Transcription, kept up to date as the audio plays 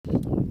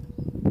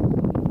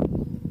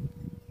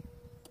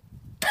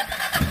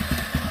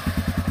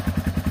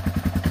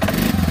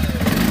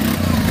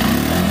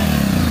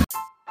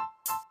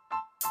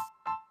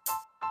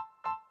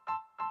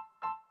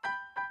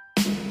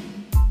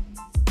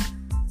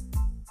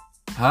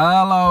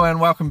Hello and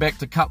welcome back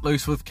to Cut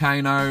Loose with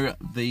Kano,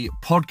 the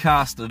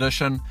podcast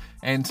edition.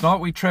 And tonight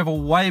we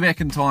travel way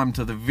back in time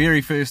to the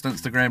very first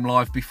Instagram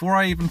Live before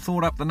I even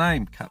thought up the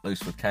name, Cut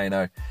Loose with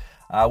Kano.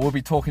 We'll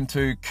be talking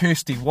to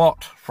Kirsty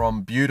Watt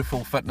from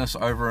Bootiful Fitness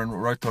over in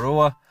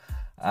Rotorua.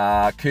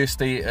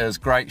 Kirsty is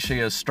great. She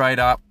is straight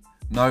up,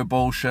 no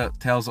bullshit,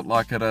 tells it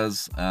like it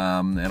is.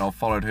 And I've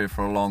followed her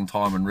for a long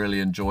time and really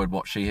enjoyed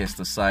what she has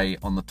to say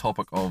on the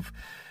topic of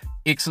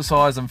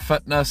exercise and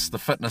fitness, the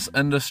fitness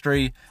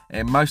industry,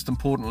 and most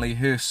importantly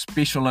her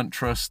special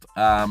interest,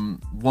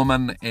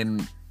 women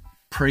in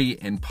pre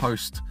and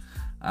post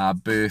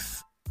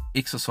birth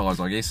exercise,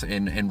 I guess,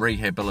 and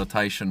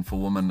rehabilitation for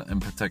women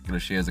in particular.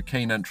 She has a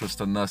keen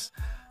interest in this.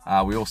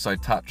 We also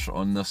touch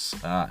on this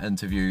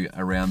interview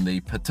around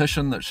the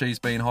petition that she's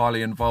been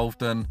highly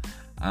involved in,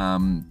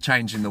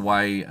 changing the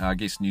way I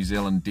guess New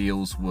Zealand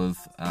deals with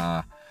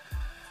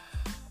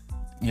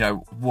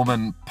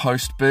women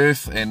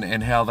post-birth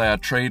and how they are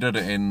treated,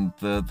 and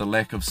the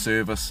lack of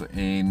service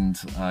and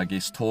I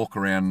guess talk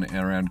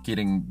around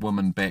getting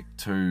women back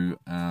to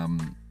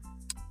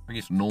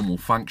normal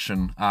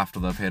function after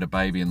they've had a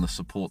baby and the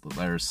support that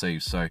they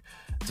receive. So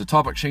it's a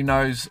topic she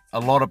knows a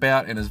lot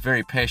about and is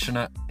very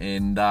passionate,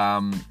 and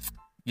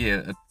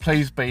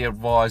please be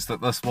advised that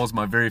this was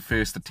my very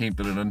first attempt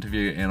at an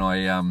interview, and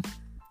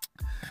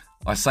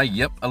I say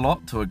yep a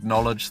lot to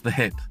acknowledge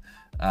that.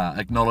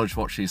 Acknowledge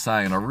what she's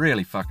saying. I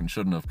really fucking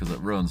shouldn't have, because it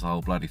ruins the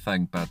whole bloody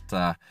thing,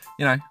 but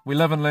we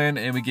live and learn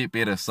and we get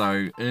better,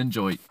 so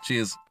enjoy.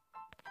 Cheers.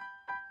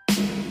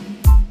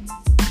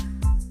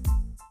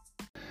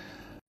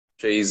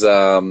 She's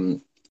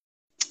I've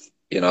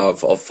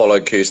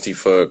followed Kirsty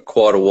for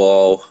quite a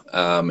while,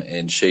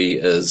 and she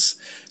is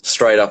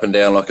straight up and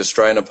down like a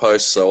strainer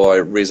post, so I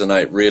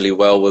resonate really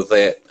well with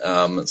that.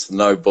 It's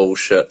no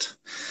bullshit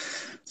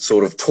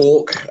sort of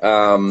talk,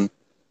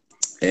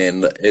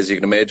 and as you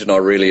can imagine, I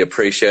really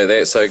appreciate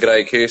that. So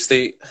g'day,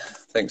 Kirsty.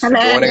 Thanks for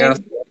joining us.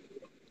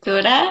 Kia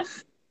ora.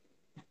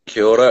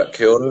 Kia ora,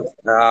 kia ora.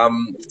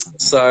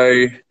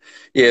 So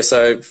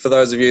for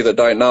those of you that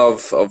don't know,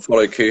 I've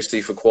followed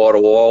Kirsty for quite a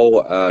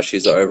while.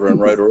 She's over in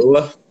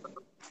Rotorua,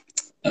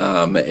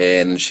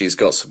 and she's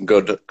got some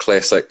good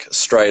classic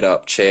straight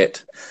up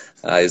chat.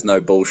 There's no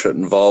bullshit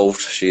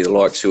involved. She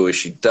likes you or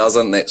she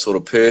doesn't, that sort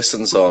of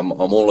person, so I'm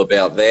all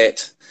about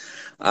that.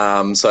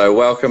 So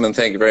welcome and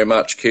thank you very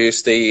much,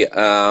 Kirsty.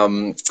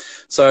 So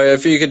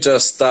if you could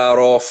just start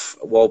off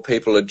while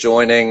people are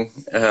joining,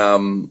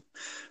 tell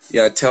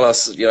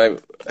us,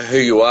 who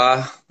you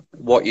are,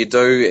 what you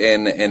do,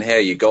 and how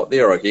you got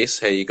there, I guess,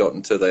 how you got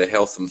into the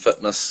health and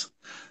fitness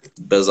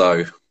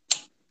bizzo.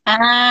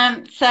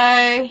 How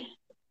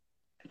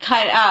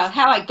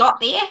I got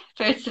there,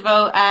 first of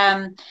all,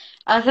 I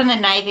was in the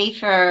Navy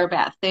for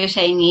about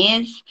 13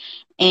 years.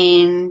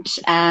 And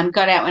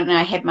got out when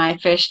I had my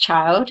first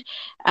child.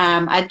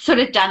 I'd sort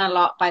of done a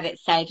lot by that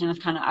stage and was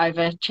kind of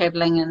over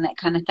traveling and that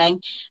kind of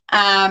thing.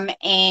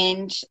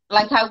 And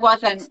like, I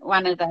wasn't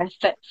one of the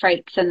fit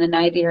freaks in the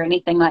Navy or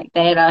anything like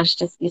that. I was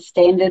just your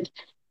standard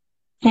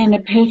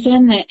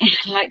person that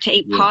liked to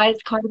eat pies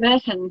quite a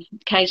bit and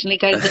occasionally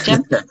go to the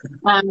gym.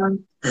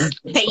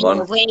 Eating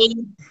a wee,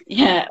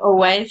 yeah,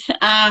 always.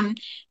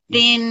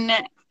 Then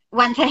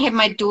once I had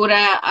my daughter,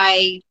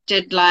 I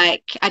did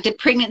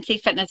pregnancy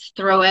fitness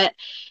through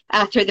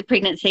the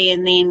pregnancy,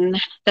 and then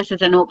this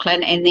is in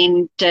Auckland, and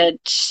then did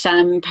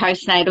some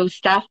postnatal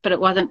stuff, but it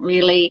wasn't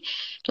really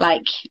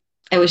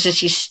it was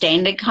just your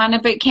standard kind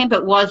of boot camp.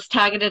 It was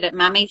targeted at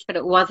mummies, but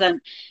it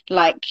wasn't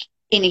like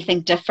anything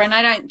different,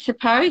 I don't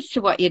suppose,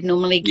 to what you'd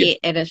normally get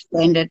at a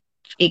standard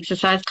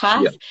exercise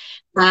class.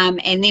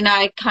 And then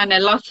I kind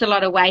of lost a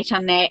lot of weight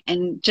on that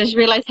and just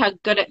realized how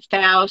good it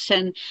felt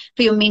and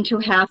for your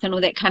mental health and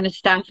all that kind of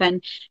stuff,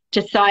 and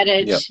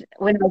decided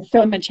when I was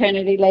still on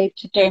maternity leave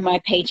to do my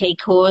PT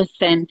course,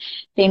 and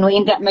then we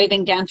ended up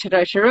moving down to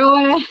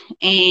Rotorua,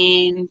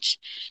 and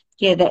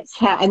that's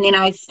how. And then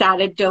I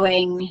started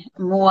doing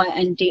more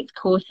in-depth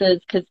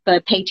courses, because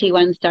the PT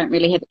ones don't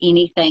really have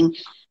anything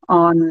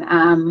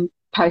on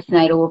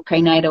postnatal or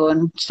prenatal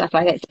and stuff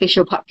like that,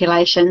 special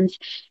populations.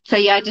 So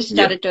I just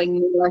started doing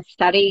more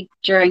study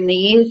during the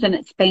years, and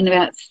it's been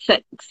about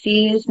 6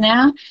 years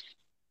now.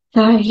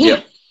 So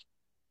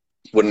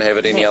wouldn't have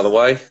it any other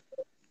way.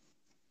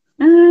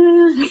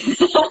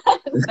 There's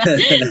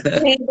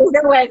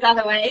always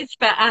other ways,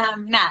 but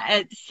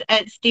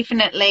it's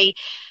definitely,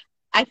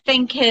 I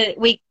think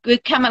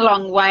we've come a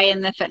long way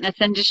in the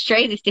fitness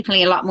industry. There's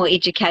definitely a lot more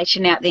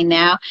education out there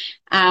now,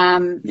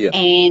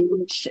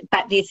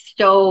 but there's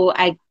still,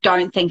 I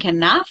don't think,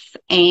 enough,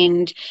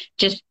 and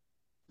just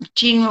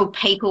general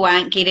people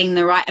aren't getting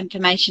the right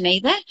information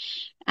either.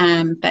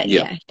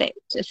 That's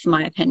just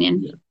my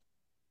opinion.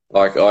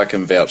 I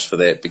can vouch for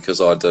that,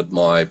 because I did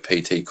my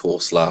PT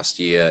course last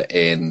year,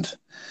 and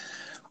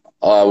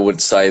I would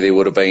say there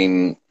would have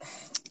been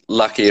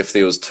lucky if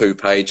there was 2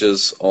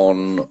 pages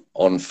on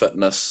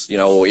fitness,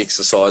 or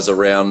exercise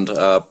around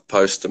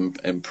post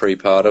and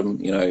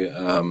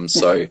prepartum,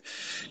 so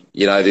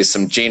there's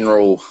some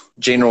general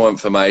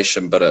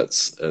information, but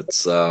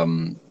it's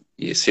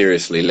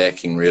seriously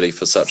lacking really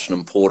for such an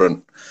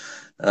important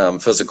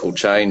physical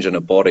change in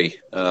a body.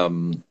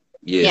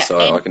 Yeah,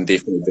 So I can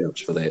definitely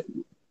vouch for that.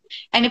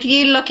 and if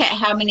you look at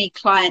how many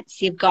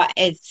clients you've got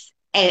as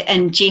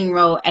in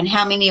general and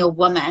how many are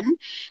women,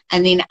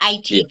 and then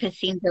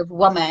 80% of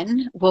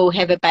women will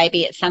have a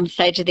baby at some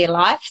stage of their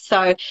life.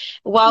 So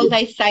while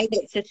they say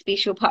that's a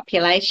special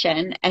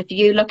population, if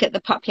you look at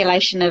the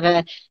population of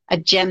a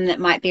gym that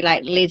might be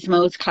like Les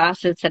Mills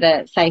classes that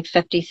are, say,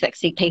 50,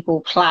 60 people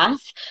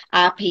plus,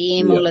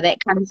 RPM, all of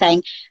that kind of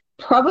thing,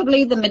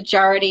 probably the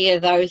majority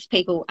of those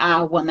people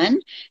are women,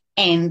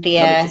 and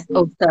they're 100%.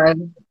 also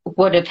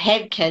would have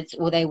had kids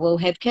or they will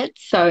have kids.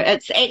 So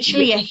it's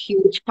actually a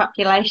huge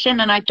population,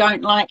 and I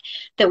don't like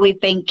that we've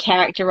been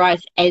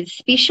characterized as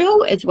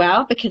special as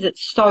well because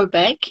it's so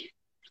big.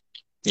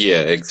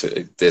 Yeah,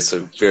 that's a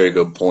very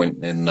good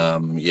point. And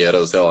it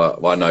is.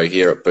 I know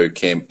here at boot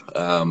camp,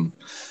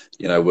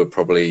 we're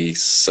probably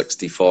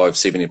 65,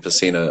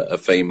 70% are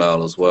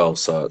female as well.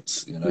 So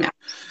it's,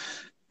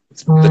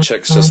 the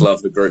chicks just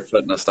love the group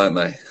fitness, don't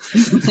they?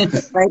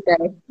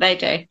 They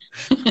do.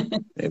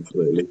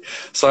 Absolutely.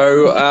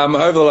 So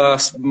over the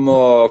last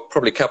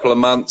probably couple of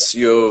months,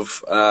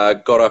 you've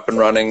got up and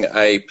running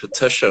a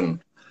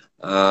petition.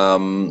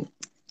 So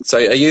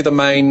are you the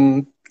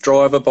main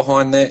driver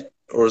behind that,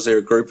 or is there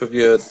a group of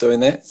you doing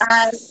that?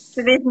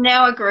 So there's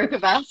now a group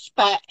of us,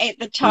 but at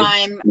the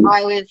time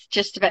I was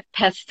just a bit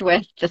pissed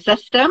with the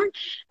system,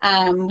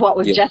 what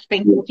we've just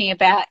been talking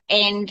about.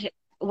 And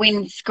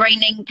when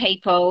screening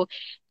people,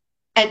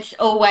 it's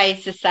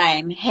always the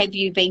same. Have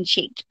you been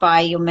checked by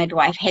your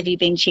midwife? Have you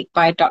been checked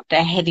by a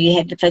doctor? Have you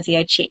had the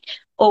physio check?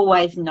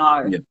 Always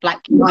no.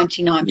 Like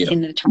 99%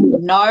 of the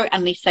time, no,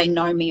 unless they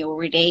know me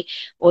already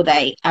or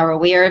they are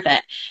aware of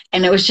it.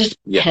 And it was just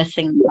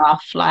pissing me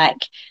off. Like,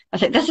 I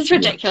was like, this is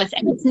ridiculous.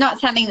 And it's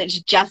not something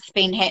that's just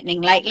been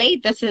happening lately.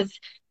 This is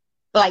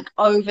like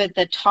over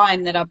the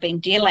time that I've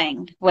been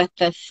dealing with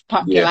this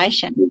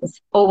population.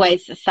 It's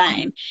always the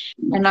same.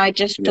 And I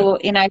just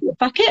thought,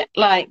 fuck it.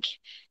 Like,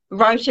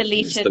 wrote a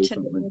letter to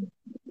the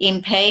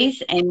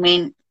MPs and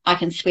went, I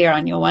can swear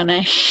on your one,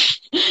 eh?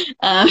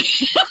 Wrote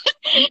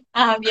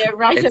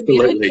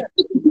Absolutely. a letter.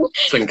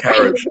 It's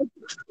encouraged.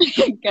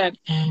 Good.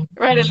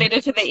 Wrote a letter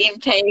to the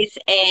MPs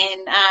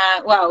and,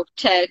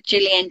 to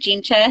Julianne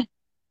Genter.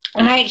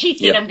 And I actually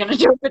said I'm going to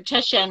do a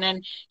petition,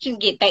 and she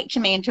didn't get back to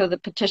me until the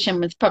petition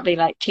was probably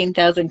like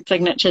 10,000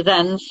 signatures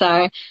in.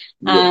 So,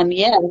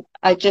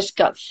 I just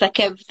got sick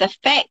of the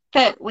fact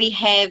that we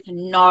have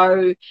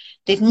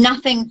there's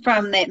nothing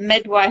from that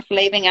midwife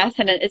leaving us,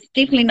 and it's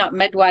definitely not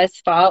midwife's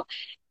fault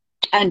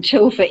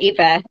until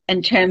forever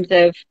in terms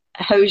of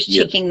who's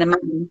checking the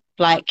money.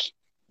 Like,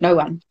 no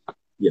one.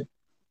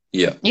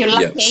 Yeah. You're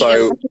lucky.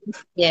 So,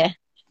 Sorry.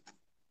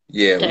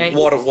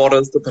 What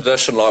is the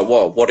petition like?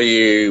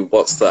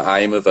 What's the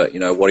aim of it?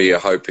 What are you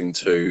hoping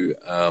to,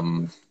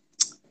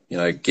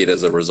 get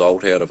as a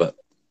result out of it?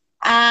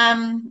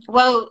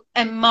 Well,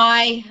 and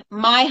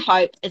my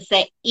hope is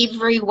that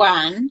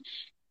everyone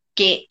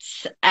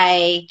gets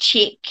a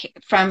check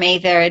from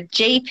either a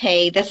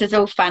GP, this is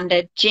all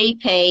funded,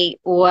 GP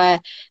or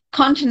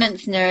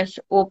continence nurse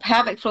or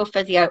pelvic floor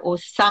physio or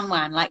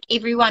someone. Like,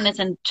 everyone is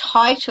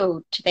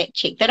entitled to that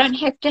check. They don't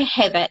have to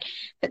have it,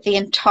 but the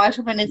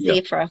entitlement is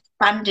there for a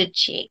funded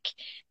check.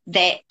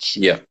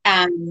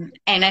 And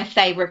if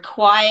they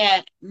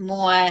require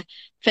more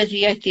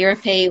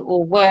physiotherapy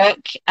or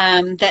work,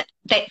 that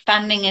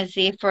funding is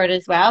there for it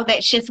as well.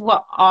 That's just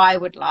what I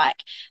would like.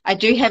 I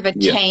do have a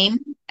team,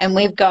 and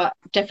we've got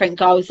different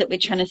goals that we're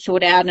trying to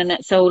sort out, and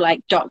it's all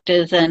like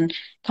doctors and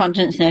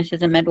continence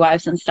nurses and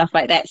midwives and stuff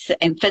like that,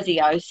 and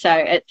physios. So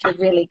it's a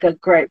really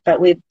good group, but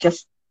we've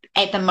just,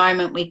 at the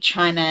moment, we're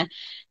trying to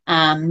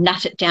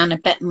nut it down a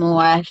bit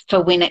more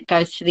for when it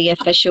goes to the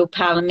official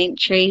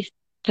parliamentary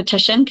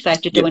petition, because I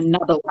have to do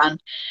another one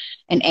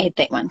and add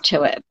that one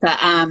to it. But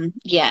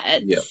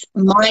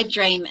my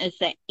dream is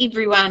that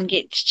everyone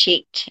gets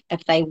checked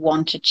if they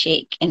want to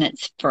check, and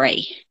it's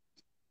free.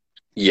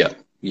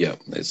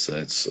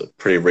 It's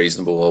pretty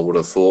reasonable, I would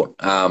have thought.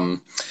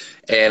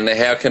 And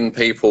how can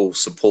people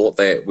support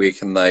that? Where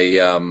can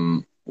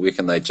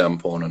they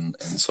jump on and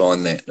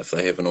sign that if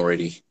they haven't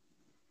already?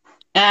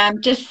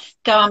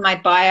 Just go on my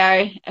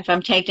bio if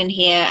I'm tagged in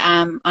here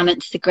on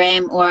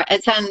Instagram, or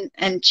it's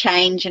in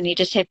Change, and you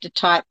just have to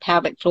type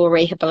pelvic floor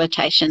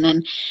rehabilitation,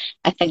 and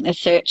I think the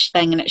search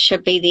thing, and it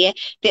should be there.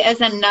 There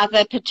is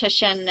another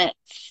petition that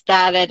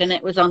started, and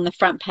it was on the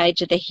front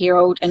page of the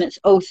Herald, and it's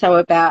also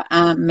about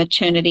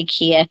maternity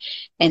care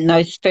and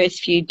those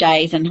first few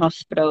days in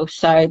hospital.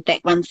 So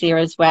that one's there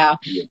as well.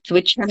 So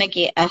we're trying to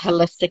get a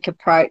holistic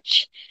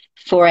approach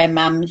for our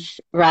mums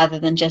rather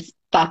than just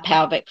the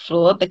pelvic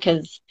floor,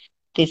 because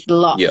there's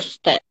lots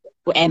that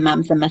our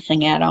mums are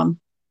missing out on.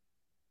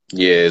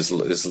 There's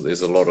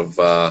a lot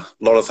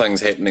of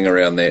things happening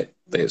around that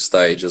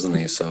stage, isn't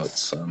there? So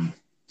it's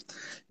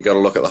you got to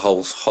look at the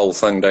whole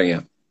thing, don't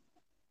you?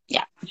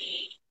 Yeah.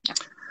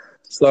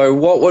 So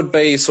what would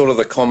be sort of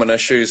the common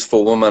issues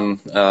for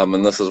women,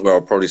 and this is where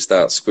I'll probably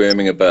start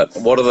squirming a bit,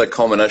 what are the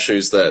common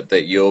issues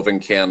that you've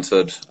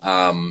encountered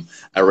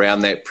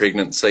around that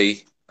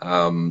pregnancy,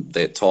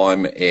 that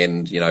time,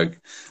 and, you know,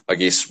 I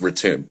guess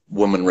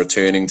women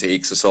returning to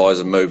exercise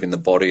and moving the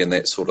body and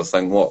that sort of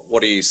thing?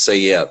 What do you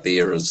see out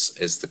there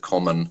as the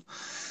common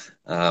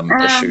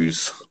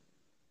issues?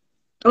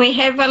 We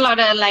have a lot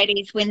of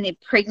ladies when they're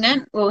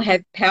pregnant will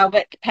have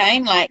pelvic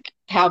pain, like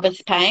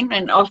pelvis pain,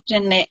 and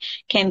often that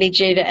can be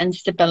due to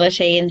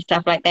instability and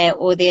stuff like that,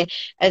 or there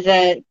is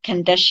a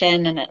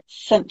condition and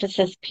it's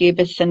symphysis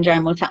pubis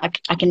syndrome or something.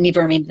 I can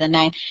never remember the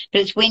name,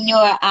 but it's when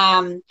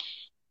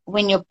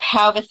your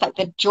pelvis, like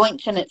the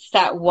joints in it,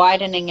 start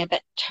widening a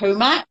bit too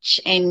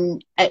much,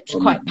 and it's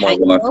quite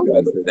painful. My wife's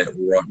going through that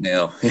right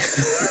now.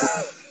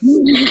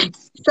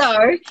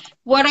 So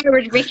what I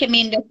would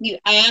recommend if you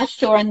are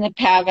sore in the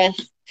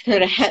pelvis,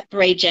 sort of hip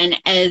region,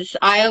 is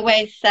I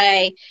always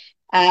say,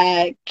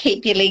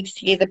 keep your legs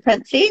together,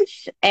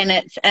 princess. And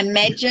it's,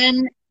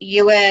 imagine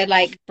you were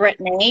like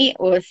Britney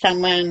or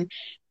someone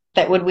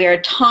that would wear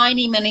a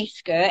tiny mini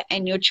skirt,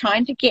 and you're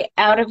trying to get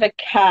out of a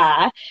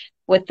car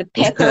with the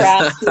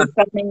paparazzi or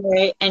something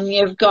there, and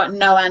you've got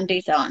no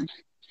undies on.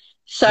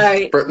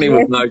 So Brittany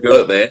was no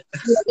good at that.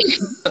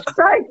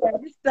 So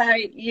good. So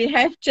you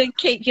have to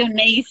keep your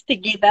knees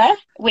together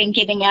when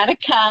getting out of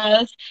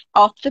cars,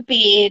 off the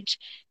bed,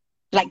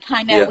 like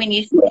kind of when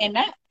you stand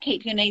up,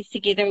 keep your knees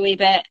together a wee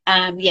bit.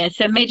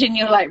 So imagine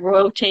you're like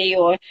royalty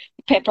or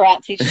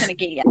paparazzi's trying to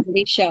get your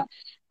undies shot.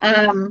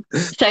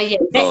 That's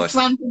nice.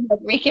 One thing I'd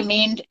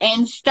recommend.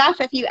 And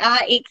stuff, if you are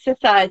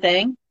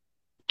exercising,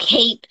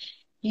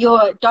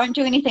 don't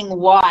do anything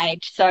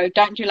wide. So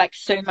don't do like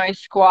sumo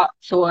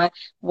squats or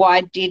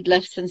wide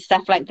deadlifts and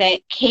stuff like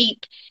that.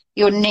 Keep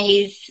your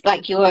knees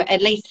like you're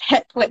at least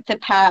hip width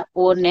apart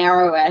or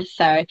narrower.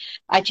 So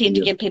I tend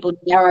to give people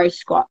narrow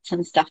squats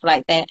and stuff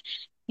like that.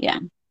 Yeah.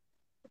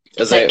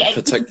 Is that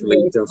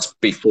particularly just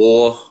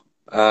before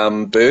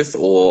birth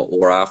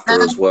or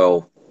after as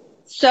well?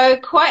 So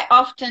quite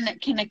often it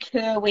can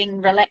occur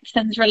when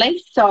relaxin's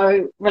released.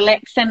 So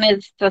relaxin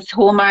is this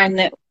hormone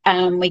that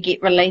we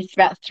get released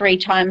about 3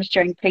 times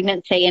during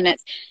pregnancy, and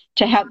it's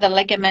to help the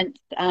ligaments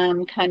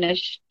kind of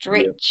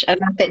stretch. I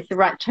don't know if that's the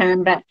right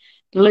term, but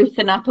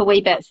loosen up a wee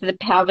bit so the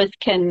pelvis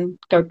can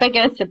go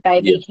bigger so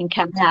baby can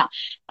come out.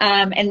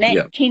 And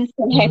that tends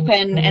to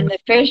happen in the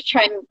first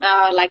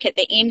like at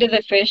the end of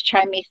the first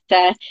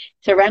trimester,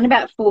 so around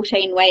about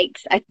 14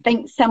 weeks. I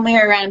think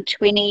somewhere around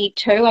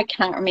 22, I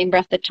can't remember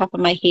off the top of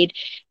my head,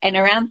 and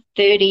around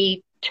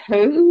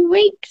 32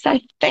 weeks, I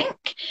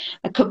think.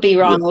 I could be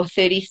wrong, or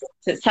 36,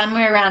 but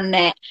somewhere around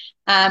that.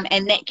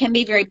 And that can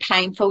be very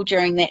painful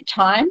during that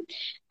time.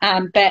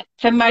 But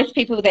for most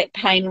people, that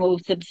pain will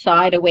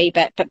subside a wee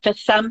bit. But for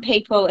some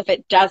people, if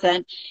it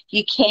doesn't,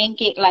 you can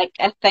get like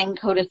a thing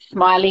called a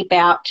smiley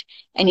belt,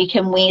 and you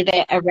can wear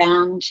that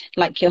around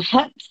like your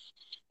hips.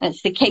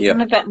 It's to keep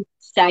them a bit more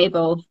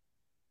stable.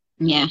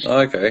 Yeah.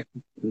 Okay.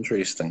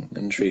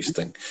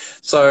 Interesting.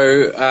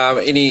 So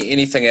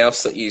anything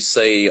else that you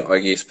see, I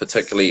guess,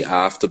 particularly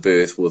after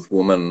birth with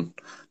women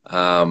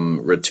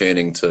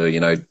returning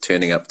to,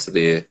 turning up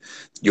to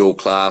your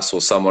class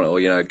or someone,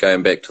 or,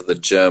 going back to the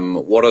gym?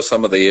 What are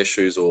some of the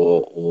issues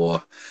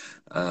or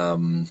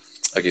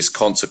I guess,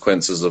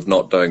 consequences of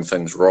not doing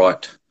things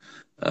right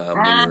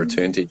when you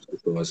return to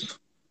exercise?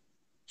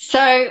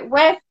 So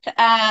with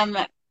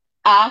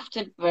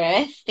after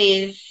birth,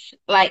 there's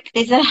a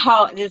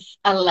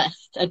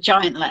list, a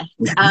giant list.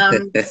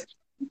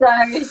 So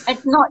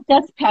it's not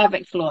just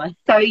pelvic floor.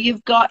 So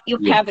you've got your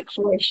pelvic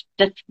floor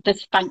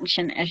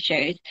dysfunction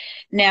issues.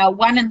 Now,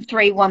 1 in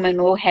 3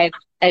 women will have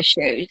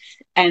issues,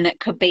 and it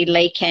could be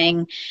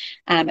leaking,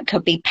 it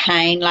could be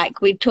pain.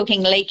 Like we're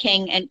talking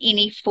leaking in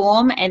any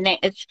form, and that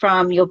is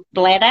from your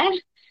bladder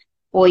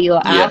or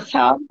your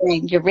arsehole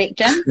and your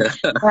rectum.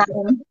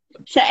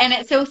 And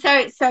it's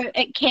also, so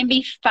it can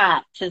be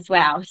farts as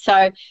well.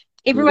 So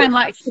everyone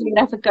likes to get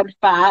up a good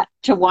fart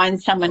to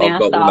wind someone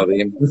else off.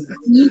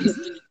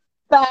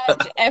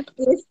 But if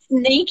they're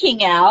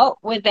sneaking out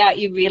without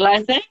you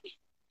realizing,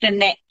 then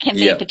that can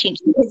be a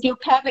potential, because your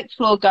pelvic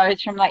floor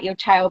goes from like your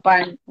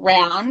tailbone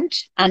round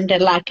under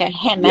like a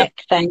hammock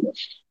thing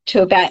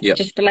to about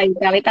just below your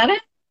belly button.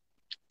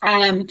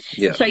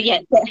 So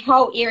that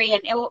whole area,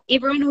 and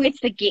everyone always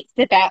forgets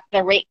about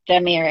the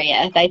rectum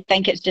area. They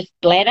think it's just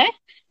bladder,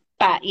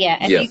 but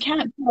if you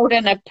can't hold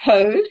in a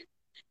poo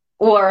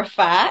or a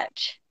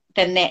fart,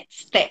 then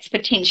that's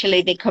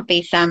potentially, there could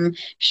be some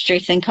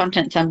stress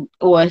incontinence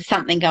or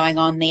something going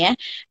on there.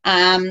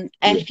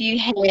 If you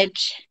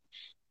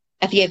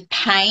have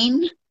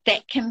pain,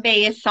 that can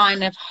be a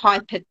sign of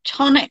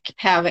hypertonic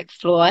pelvic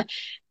floor,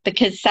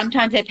 because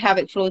sometimes our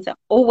pelvic floors are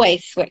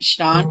always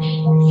switched on.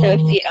 So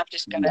I'm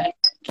just going to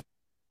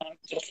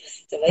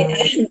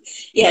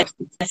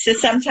so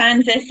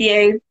sometimes if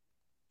you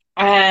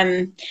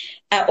are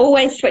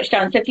always switched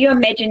on, so if you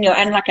imagine you're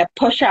in like a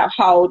push-up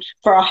hold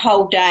for a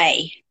whole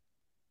day,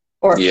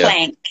 or a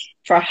plank,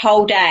 for a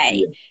whole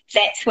day, Yeah.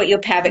 that's what your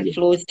pelvic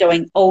floor is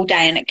doing all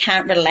day, and it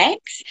can't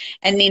relax.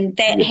 And then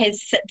that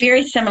has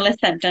very similar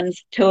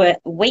symptoms to a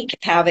weak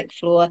pelvic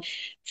floor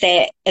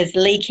that is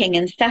leaking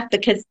and stuff,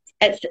 because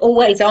it's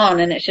always on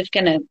and it's just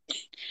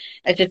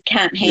it just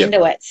can't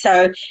handle it.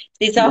 So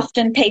there's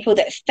often people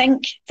that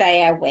think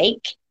they are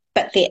weak,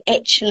 but they're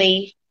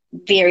actually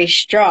very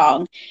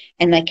strong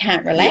and they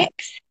can't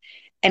relax.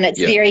 And it's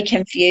very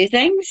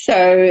confusing.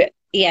 So,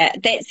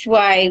 that's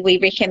why we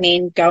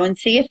recommend go and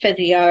see a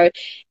physio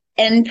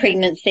in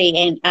pregnancy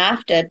and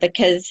after,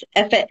 because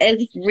if it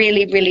is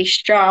really, really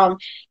strong,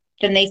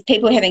 then these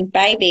people having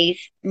babies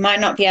might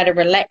not be able to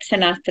relax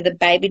enough for the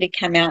baby to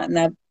come out, and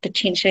they'll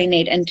potentially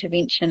need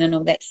intervention and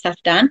all that stuff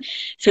done.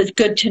 So it's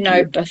good to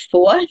know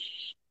before.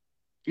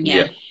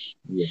 Yeah.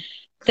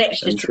 That's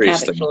just the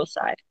pelvic floor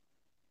side.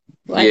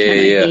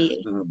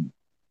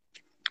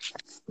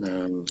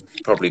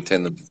 Probably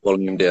turn the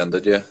volume down,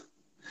 did you?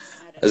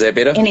 Is that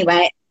better?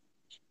 Anyway,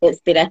 it's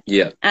better.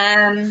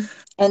 And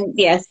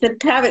yes, the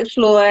pelvic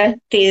floor,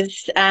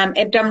 there's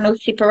abdominal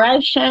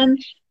separation.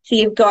 So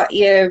you've got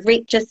your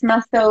rectus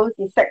muscles,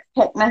 your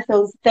six-pack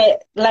muscles.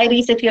 That,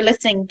 ladies, if you're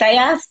listening, they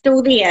are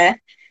still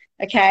there.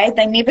 Okay,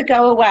 they never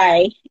go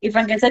away.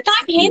 Everyone goes, I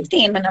don't have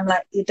them, and I'm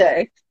like, you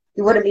do.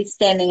 You wouldn't be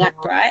standing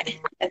upright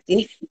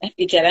if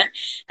you didn't.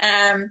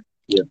 So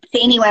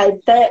anyway,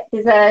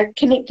 there's a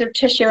connective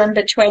tissue in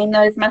between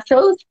those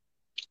muscles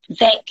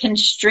that can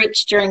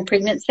stretch during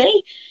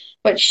pregnancy,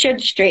 which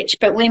should stretch.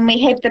 But when we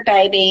have the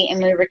baby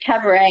and we're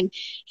recovering,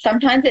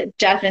 sometimes it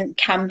doesn't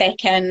come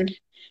back in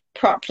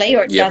properly,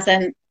 or it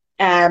doesn't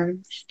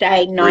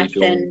stay nice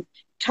and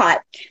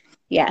tight.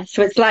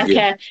 So it's like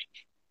if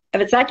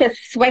it's like a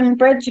swing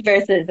bridge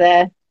versus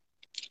a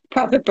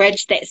proper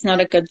bridge, that's not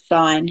a good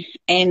sign.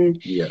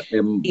 And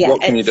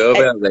what can you do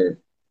about that?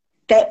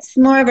 That's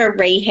more of a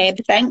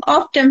rehab thing.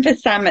 Often for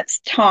some it's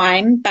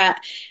time, but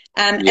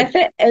if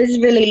it is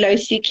really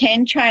loose, you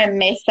can try and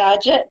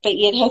massage it, but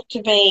you'd have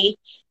to be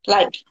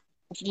like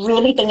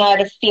really being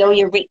able to feel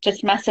your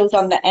rectus muscles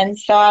on the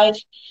inside,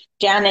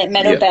 down that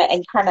middle bit,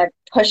 and kind of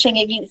pushing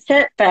against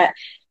it. But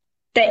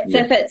that's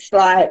if it's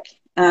like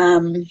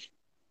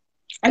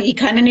you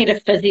kind of need a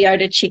physio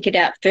to check it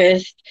out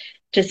first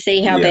to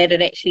see how bad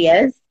it actually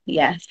is.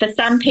 For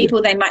some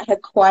people they might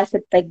have quite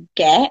a big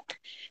gap,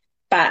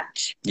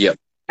 but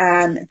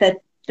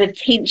the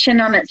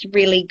tension on it's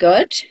really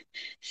good.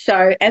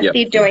 So if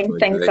they're doing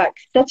things like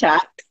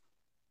sit-ups,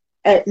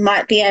 it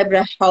might be able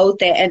to hold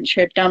that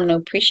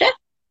intra-abdominal pressure.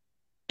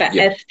 But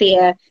if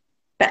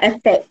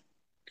that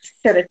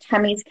sort of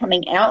tummy's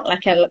coming out,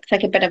 like it looks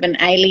like a bit of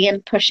an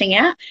alien pushing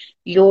out,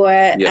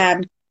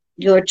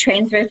 your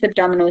transverse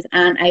abdominals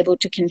aren't able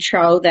to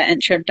control the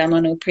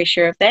intra-abdominal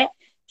pressure of that.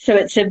 So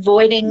it's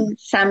avoiding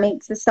some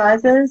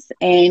exercises,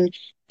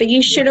 but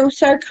you should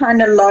also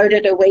kind of load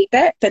it a wee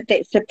bit, but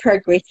that's a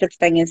progressive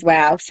thing as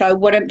well. So I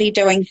wouldn't be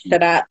doing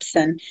sit-ups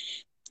and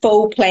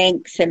full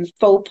planks and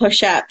full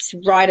push-ups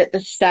right at the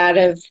start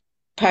of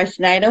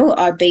postnatal.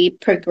 I'd be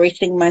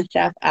progressing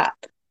myself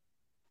up.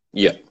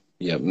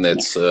 And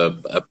that's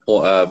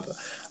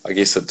I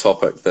guess a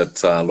topic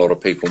that a lot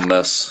of people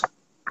miss.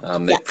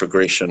 That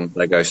progression,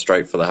 they go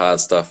straight for the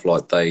hard stuff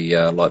like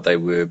they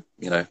were,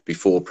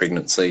 before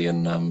pregnancy,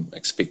 and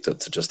expect it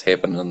to just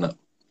happen, and that.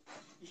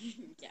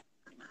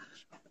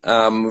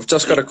 We've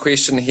just got a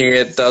question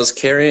here. Does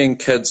carrying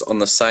kids on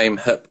the same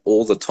hip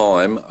all the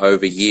time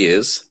over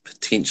years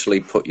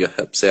potentially put your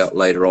hips out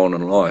later on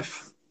in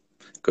life?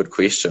 Good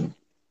question.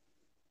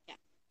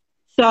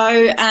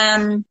 So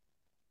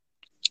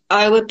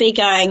I would be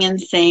going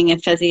and seeing a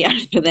physio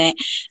for that.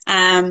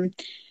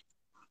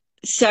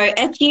 So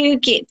if you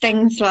get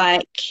things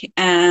like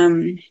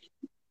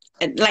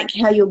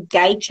how your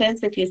gait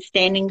is, if you're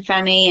standing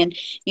funny, and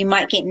you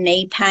might get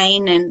knee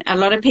pain, and a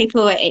lot of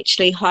people are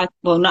actually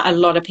not a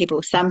lot of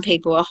people, some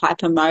people are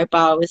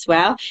hypermobile as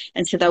well,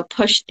 and so they'll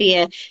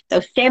stand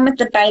with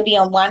the baby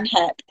on one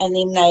hip and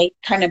then they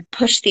kind of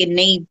push their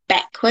knee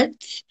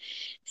backwards,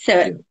 so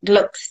it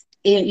looks,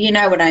 you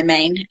know what I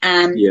mean,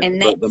 and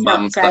that's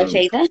not great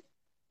either.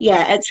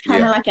 It's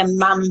kind of like a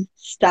mum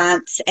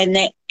stance, and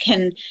that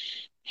can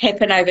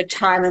happen over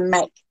time and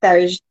make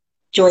those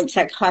joints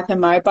like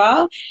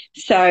hypermobile.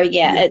 So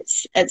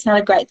it's not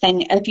a great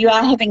thing. If you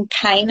are having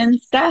pain and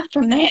stuff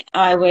from that,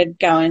 I would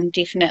go and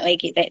definitely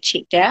get that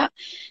checked out.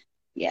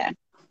 It's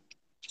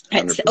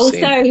 100%.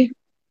 Also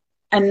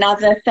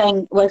another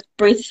thing with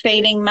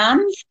breastfeeding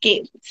mums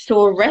get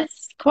sore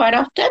wrists quite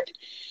often,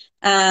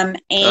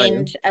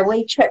 and a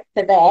wee trick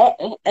for that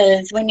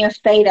is when you're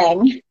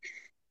feeding,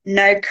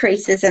 no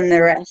creases in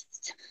the wrist.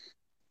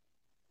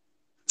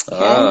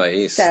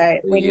 Okay? So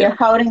when you're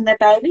holding the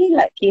baby,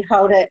 like you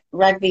hold it,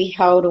 rugby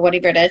hold or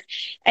whatever it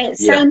is,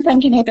 same thing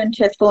can happen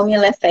to a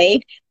formula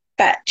feed,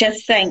 but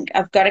just think,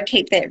 I've got to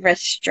keep that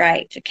wrist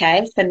straight,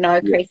 okay? So no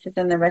creases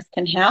in the wrist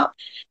can help,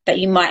 but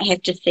you might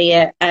have to see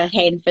a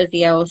hand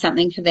physio or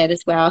something for that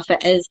as well if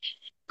it is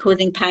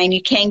causing pain.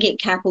 You can get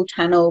carpal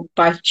tunnel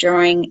both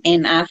during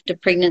and after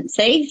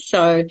pregnancy,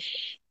 so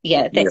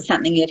that's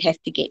something you'd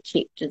have to get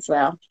checked as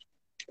well.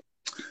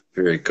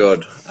 Very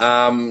good.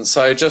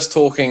 So just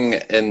talking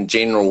in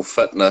general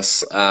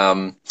fitness,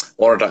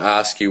 wanted to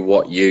ask you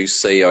what you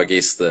see, I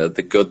guess, the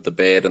good, the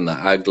bad and the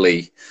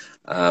ugly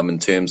in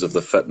terms of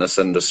the fitness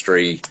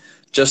industry,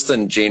 just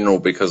in general,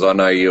 because I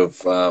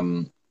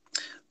know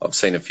I've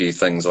seen a few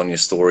things on your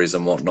stories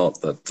and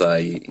whatnot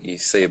that you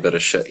see a bit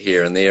of shit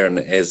here and there, and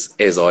as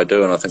I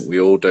do, and I think we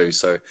all do.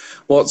 So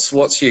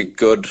what's your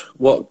good,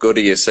 what good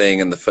are you seeing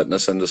in the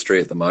fitness industry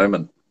at the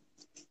moment?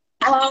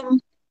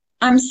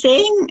 I'm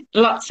seeing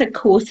lots of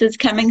courses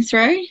coming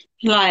through,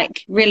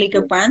 like really Yeah.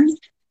 good ones.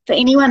 For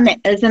anyone that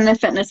is in the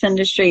fitness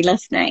industry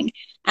listening,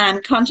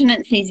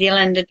 Continent New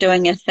Zealand are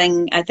doing a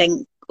thing, I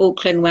think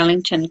Auckland,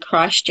 Wellington,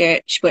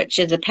 Christchurch, which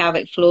is a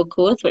pelvic floor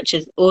course, which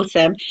is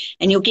awesome.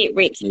 And you'll get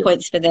reps Yeah.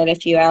 points for that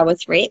if you are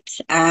with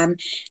reps. And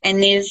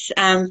there's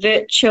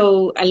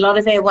virtual, a lot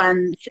of their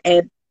ones,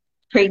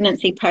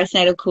 pregnancy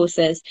postnatal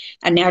courses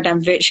are now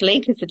done virtually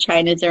because the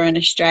trainers are in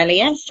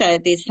Australia. So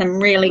there's some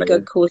really Oh, yeah.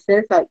 good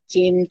courses like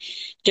Jen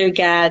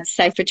Dugard's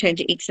Safe Return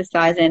to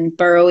Exercise and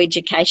Borough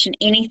Education.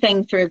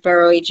 Anything through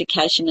Borough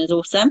Education is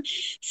awesome.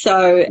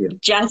 So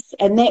Yeah.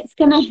 and that's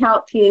going to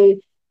help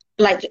you,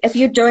 like if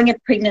you're doing a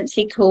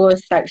pregnancy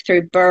course like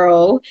through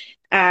Borough,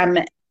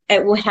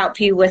 it will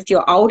help you with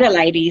your older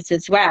ladies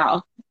as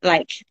well.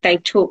 Like they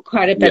talk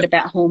quite a bit Yeah.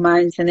 about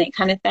hormones and that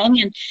kind of thing.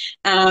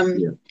 And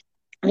Yeah.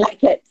 like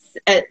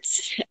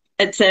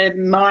it's a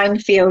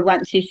minefield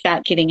once you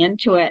start getting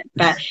into it,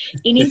 but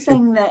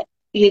anything that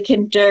you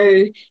can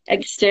do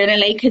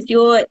externally, because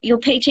your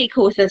PT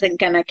course isn't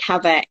going to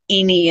cover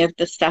any of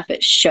the stuff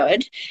it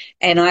should,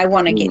 and I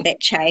want to get Mm. that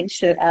changed.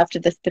 So after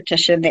this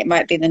petition, that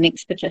might be the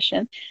next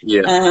petition.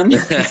 Yeah. um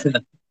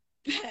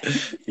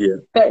Yeah.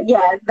 but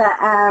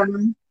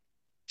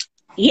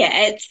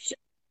yeah,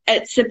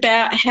 it's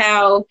about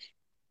how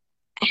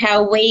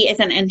we as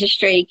an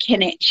industry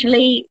can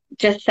actually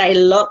just say,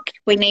 look,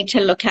 we need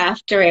to look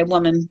after our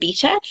women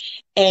better.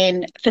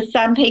 And for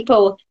some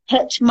people,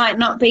 HIT might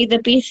not be the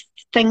best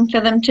thing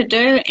for them to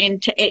do,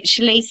 and to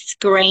actually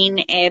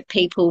screen our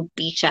people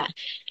better.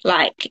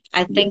 Like,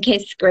 I Yeah. think our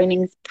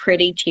screening's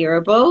pretty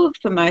terrible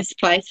for most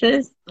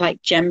places, like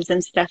gyms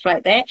and stuff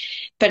like that.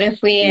 But if Yeah.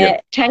 we're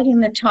taking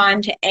the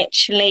time to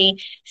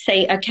actually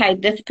say, okay,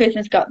 this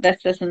person's got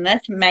this, this, and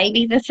this,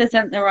 maybe this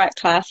isn't the right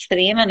class for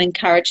them, and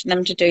encourage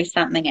them to do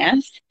something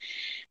else.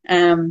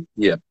 Um,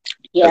 Yeah.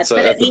 yeah, but at It's a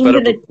the bit end of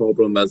of a the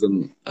problem,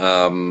 isn't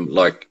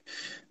like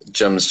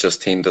gyms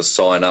just tend to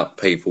sign up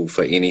people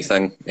for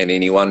anything and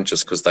anyone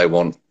just because they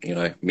want,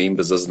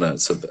 members, isn't it?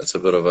 It's a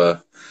bit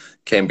of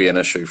can be an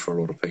issue for a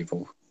lot of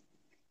people.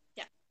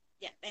 yeah,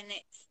 yeah, and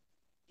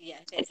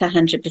that's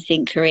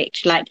 100%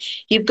 correct. Like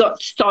you've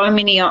got so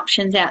many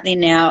options out there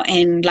now,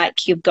 and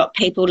like you've got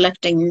people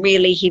lifting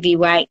really heavy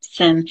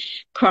weights and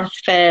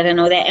CrossFit and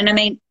all that. And I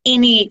mean,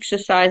 any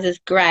exercise is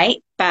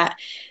great, but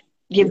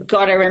Yeah. you've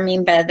got to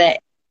remember that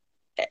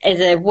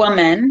as a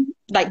woman,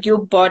 like your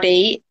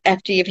body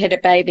after you've had a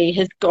baby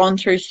has gone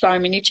through so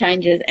many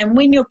changes. And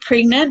when you're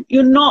pregnant,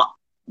 you're not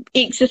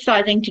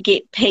exercising to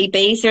get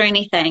PBs or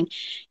anything.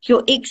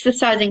 You're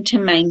exercising to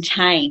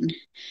maintain.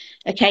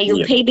 Okay, your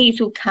Yeah. PBs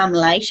will come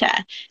later.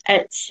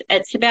 It's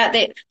about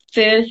that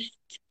first,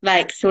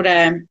 like sort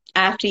of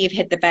after you've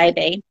had the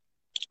baby,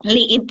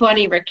 let your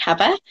body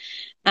recover.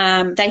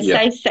 They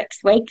Yeah. say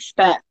 6 weeks,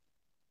 but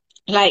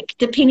like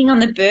depending on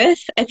the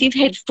birth, if you've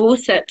had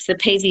forceps,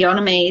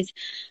 episiotomies,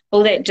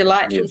 all that Yeah.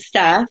 delightful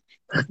stuff,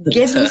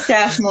 give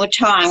yourself more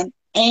time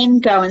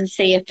and go and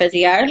see a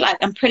physio. Like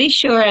I'm pretty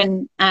sure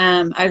in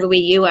over where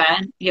you are,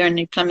 you're in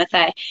New Plymouth,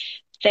 that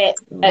there's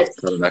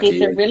a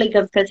Taranaki. really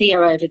good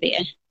physio over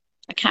there.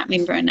 I can't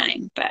remember her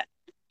name, but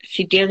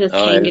she deals with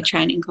Oh, cancer yeah.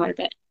 training quite a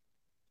bit.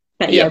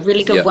 But yeah, Yeah.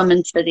 really good Yeah.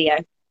 women's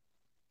physio.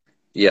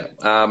 Yeah.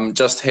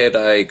 Just had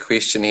a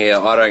question here.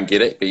 I don't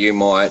get it, but you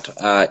might.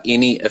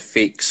 Any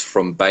effects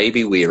from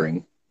baby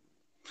wearing?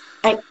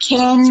 It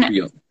can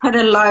Yeah. put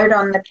a load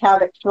on the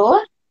pelvic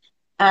floor.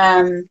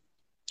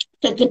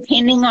 So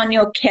depending on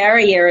your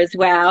carrier as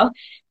well,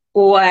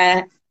 or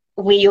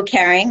where you're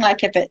carrying,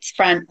 like if it's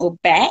front or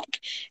back,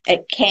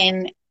 it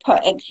can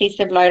put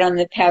excessive load on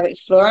the pelvic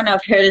floor. And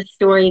I've heard of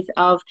stories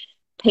of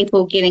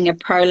people getting a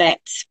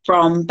prolapse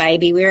from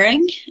baby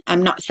wearing.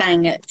 I'm not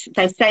saying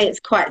they say it's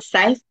quite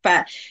safe,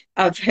 but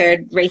I've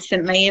heard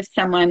recently of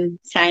someone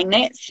saying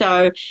that.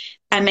 So,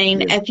 I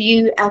mean, Yeah. if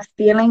you are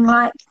feeling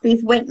like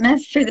there's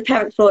weakness through the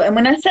pelvic floor, and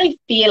when I say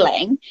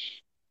feeling,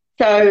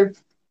 so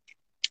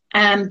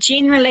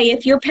generally,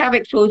 if your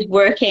pelvic floor is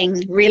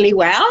working really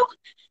well,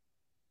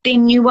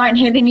 then you won't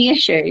have any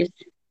issues.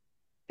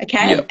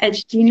 Okay? Yeah.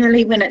 It's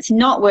generally when it's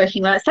not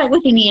working well. It's like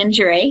with any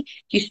injury,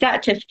 you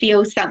start to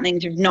feel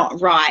something's not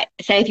right.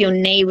 Say if your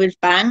knee was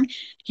bung,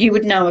 you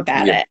would know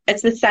about Yeah. it.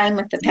 It's the same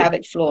with the Yeah.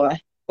 pelvic floor.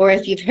 Or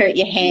if you've hurt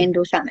your Yeah. hand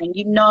or something,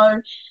 you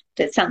know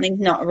that something's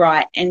not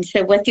right. And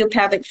so with your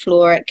pelvic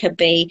floor, it could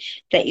be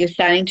that you're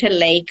starting to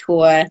leak,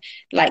 or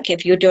like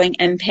if you're doing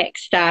impact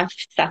stuff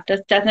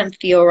just doesn't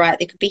feel right.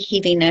 There could be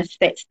heaviness.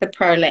 That's the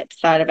prolapse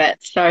side of it.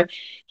 So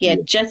yeah,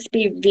 Yeah. just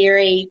be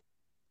very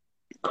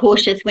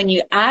cautious when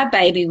you are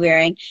baby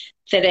wearing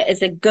that it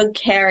is a good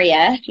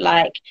carrier,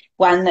 like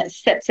one that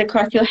sits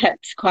across your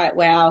hips quite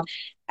well.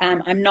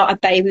 I'm not a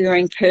baby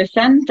wearing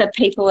person. The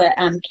people at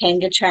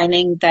Kanga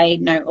training, they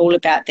know all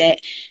about that.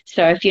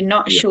 So if you're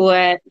not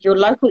sure, your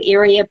local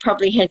area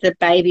probably has a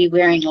baby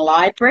wearing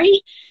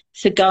library.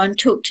 So go and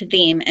talk to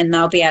them and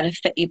they'll be able to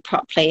fit you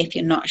properly if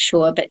you're not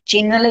sure. But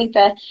generally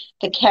the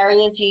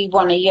carriers you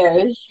want to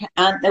use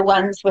aren't the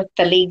ones with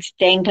the legs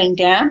dangling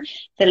down.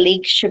 The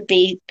legs should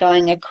be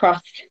going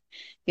across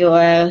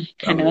your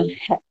kind of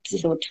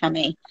hips or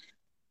tummy.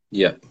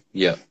 Yeah,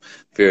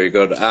 very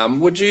good.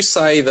 Would you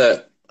say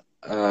that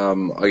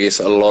I guess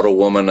a lot of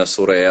women are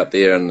sort of out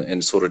there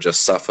and sort of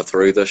just suffer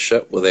through this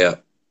shit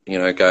without,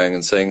 going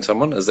and seeing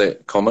someone? Is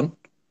that common?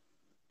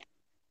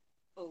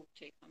 All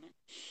too common.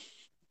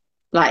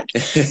 Like,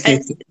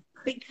 it's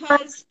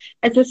because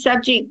it's a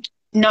subject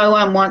no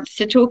one wants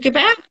to talk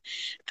about.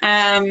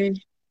 And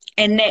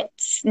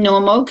that's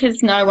normal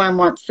because no one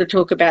wants to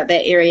talk about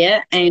that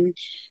area. And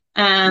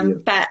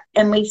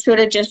and we sort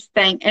of just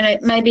think, and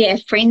maybe our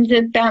friends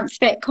have bounced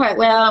back quite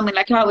well, and we're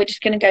like, oh, we're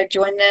just going to go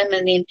join them,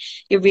 and then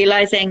you're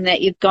realizing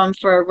that you've gone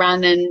for a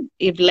run and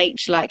you've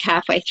leaked like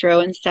halfway through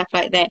and stuff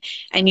like that,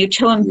 and you're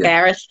too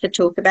embarrassed to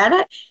talk about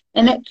it,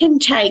 and it can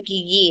take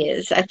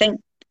years. I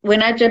think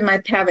when I did my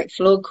pelvic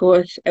floor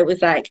course, it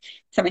was like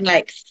something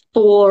like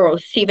 4 or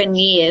 7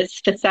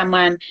 years for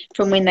someone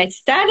from when they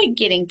started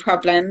getting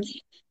problems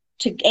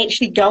to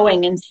actually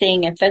going and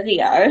seeing a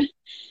physio.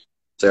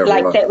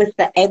 That was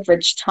the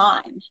average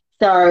time.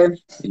 So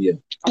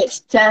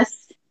it's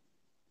just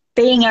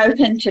being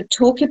open to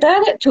talk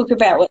about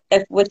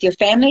it with your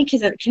family,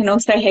 because it can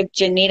also have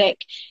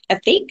genetic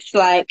effects,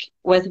 like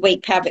with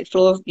weak pelvic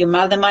floor, your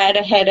mother might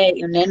have had it,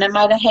 your nana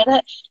might have had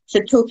it.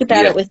 So talk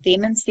about it with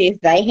them and see if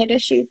they had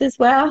issues as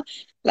well.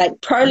 Like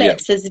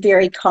prolapse is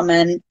very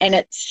common, and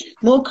it's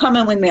more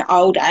common when we're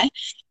older,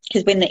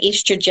 because when the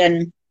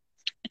estrogen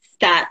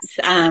starts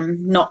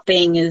not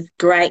being as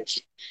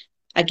great,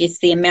 I guess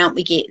the amount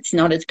we get is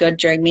not as good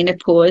during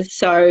menopause.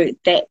 So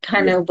that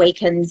kind of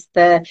weakens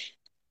the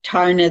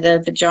tone of the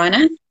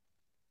vagina.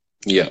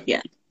 Yeah.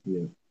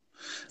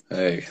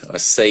 Hey, I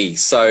see.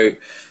 So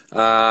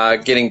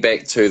getting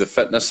back to the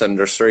fitness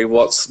industry,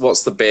 what's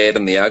the bad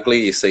and the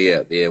ugly you see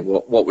out there?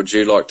 What would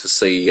you like to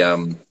see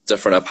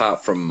different,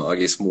 apart from, I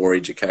guess, more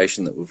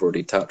education that we've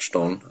already touched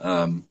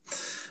on?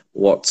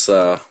 What's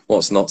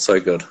not so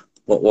good?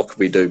 What could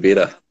we do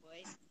better?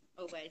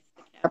 Always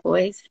the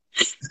cowboys.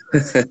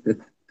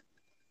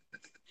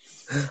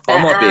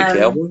 I might be a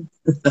cowboy.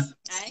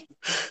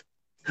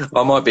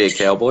 I might be a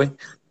cowboy.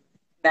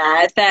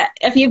 No, that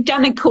if you've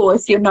done a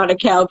course, you're not a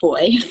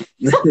cowboy.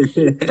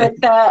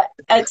 But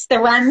it's the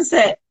ones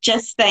that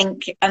just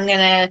think, I'm going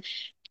to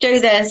do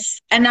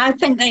this, and I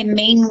think they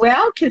mean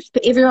well, because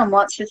everyone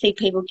wants to see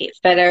people get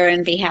fitter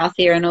and be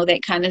healthier and all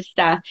that kind of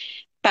stuff.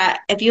 But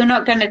if you're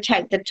not going to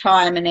take the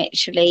time and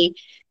actually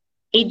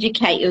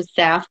educate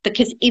yourself,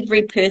 because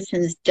every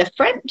person's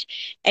different,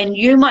 and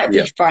you might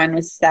be fine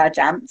with star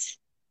jumps,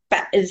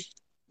 but is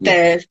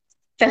the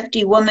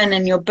 50 women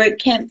in your boot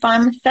camp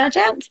fine with star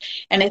jumps?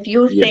 And if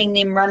you're seeing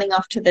them running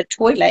off to the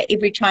toilet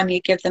every time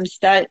you give them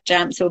star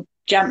jumps or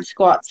jump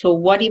squats or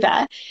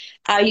whatever,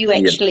 are you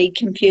actually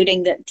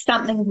computing that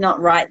something's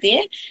not right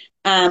there,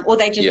 or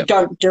they just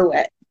don't do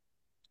it?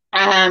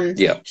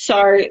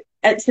 So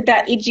it's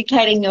about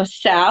educating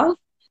yourself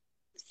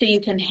so you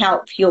can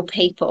help your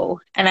people.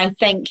 And I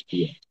think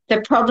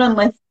the problem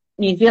with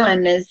New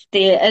Zealand is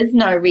there is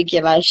no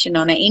regulation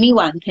on it.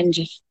 Anyone can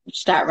just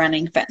start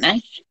running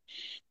fitness,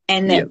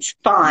 and that's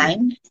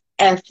fine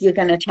if you're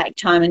going to take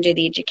time and do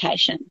the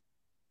education.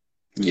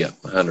 Yeah,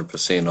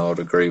 100%. I would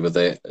agree with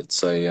that.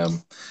 It's a,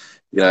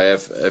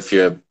 if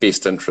your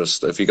best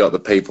interest, if you got the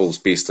people's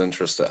best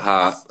interest at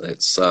heart,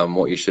 that's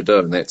what you should do,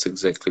 and that's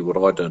exactly what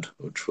I did,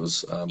 which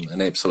was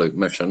an absolute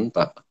mission,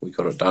 but we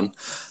got it done.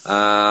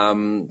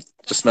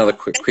 Just another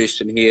quick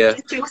question here.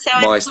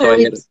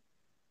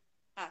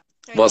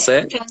 What's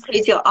that? To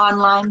include your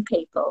online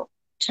people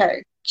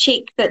too.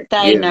 Check that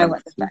they know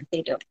what the fuck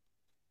they're doing.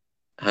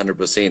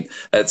 100%.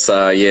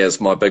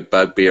 It's my big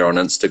bugbear on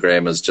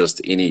Instagram is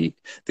just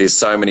there's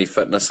so many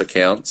fitness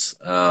accounts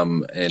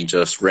and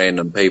just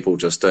random people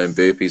just doing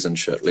burpees and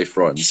shit left,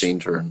 right and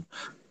centre,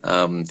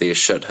 and they're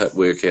shit hit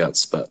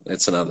workouts, but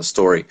that's another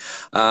story.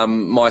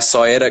 My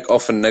sciatic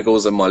often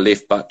niggles in my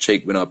left butt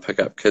cheek when I pick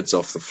up kids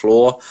off the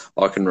floor.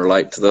 I can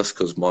relate to this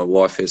because my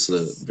wife has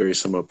a very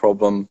similar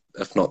problem,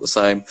 if not the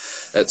same.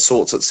 It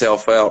sorts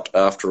itself out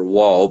after a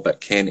while,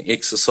 but can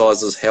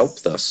exercises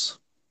help this?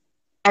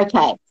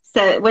 Okay.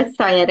 So with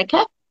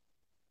sciatica,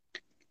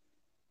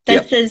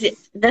 this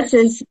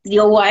is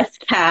your wife's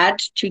card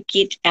to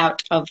get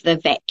out of the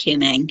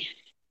vacuuming,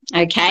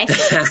 okay,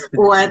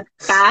 or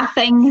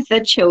bathing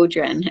the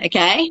children,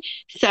 okay.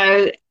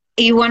 So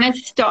you want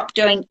to stop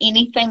doing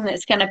anything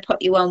that's going to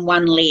put you on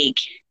one leg.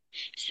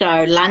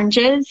 So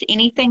lunges,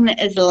 anything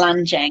that is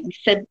lunging.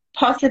 So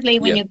possibly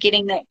when you're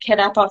getting that kid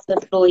up off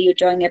the floor, you're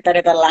doing a bit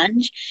of a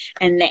lunge,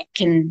 and that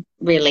can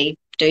really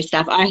do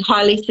stuff. I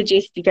highly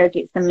suggest you go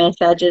get some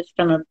massages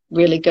from a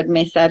really good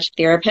massage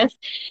therapist.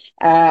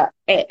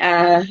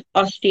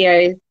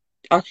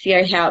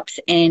 Osteo helps,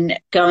 and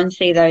go and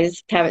see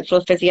those pelvic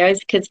floor physios,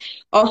 because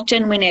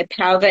often when our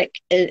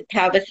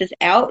pelvis is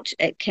out,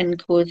 it can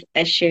cause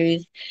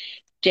issues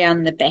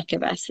down the back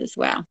of us as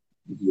well.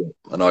 Yeah.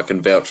 And I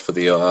can vouch for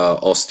the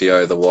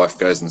osteo. The wife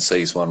goes and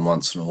sees one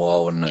once in a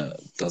while, and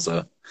does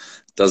a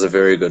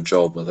very good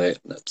job with that.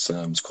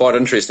 It's quite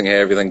interesting how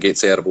everything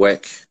gets out of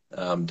whack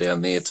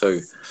down there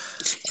too.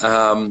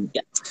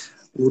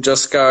 We'll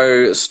just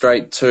go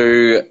straight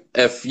to,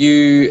 if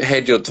you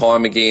had your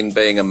time again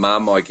being a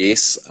mum, I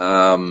guess,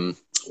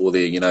 or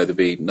there'd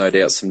be no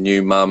doubt some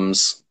new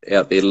mums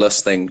out there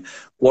listening.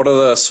 What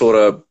are the sort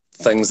of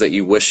things that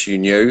you wish you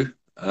knew,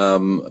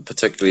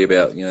 particularly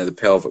about, the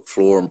pelvic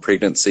floor and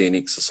pregnancy and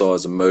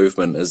exercise and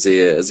movement? Is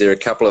there a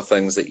couple of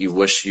things that you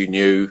wish you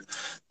knew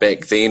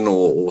back then,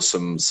 or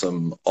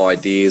some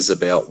ideas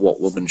about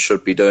what women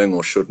should be doing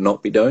or should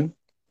not be doing?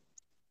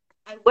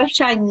 I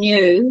wish I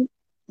knew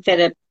that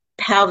a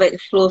pelvic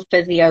floor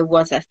physio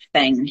was a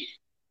thing.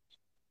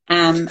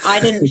 I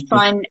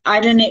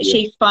didn't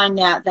actually find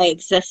out they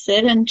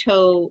existed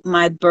until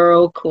my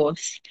Burrell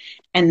course,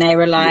 and they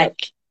were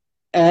like,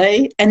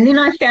 and then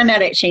I found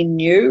out I actually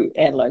knew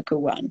our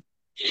local one.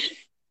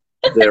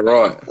 They're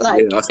right. I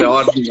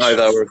didn't know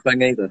they were a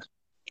thing either.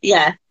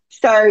 Yeah.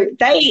 So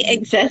they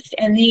exist,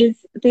 and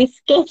they're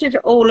scattered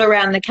all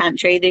around the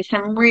country. There's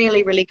some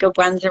really, really good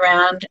ones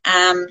around.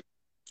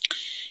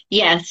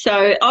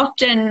 So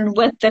often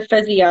with the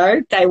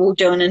physio, they will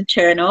do an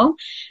internal,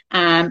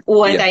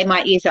 or they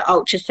might use an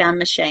ultrasound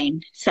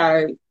machine.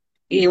 So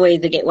you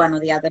either get one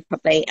or the other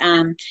probably.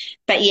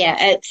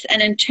 It's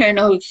an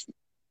internal,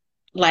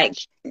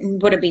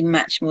 would it be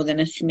much more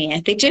than a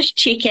smear? They're just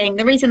checking.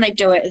 The reason they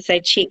do it is they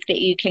check that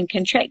you can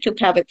contract your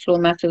pelvic floor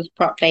muscles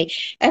properly,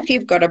 if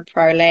you've got a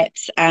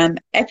prolapse,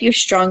 if you're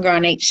stronger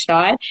on each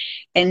side,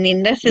 and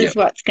then this is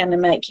what's going to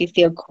make you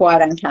feel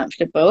quite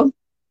uncomfortable.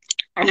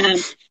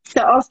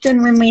 So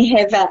often when we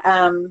have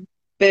a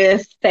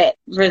birth that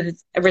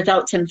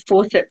results in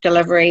forceps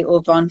delivery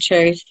or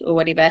ventouse or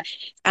whatever,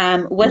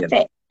 with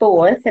that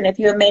force, and if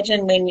you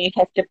imagine when you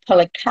have to pull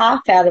a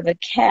calf out of a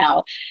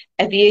cow,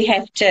 if you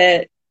have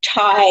to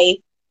tie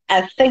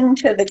a thing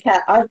to the cow,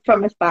 I'm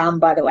from a farm,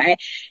 by the way,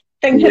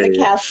 to the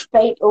cow's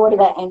feet or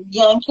whatever, and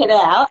yank it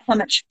out, how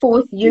much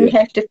force you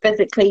have to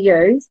physically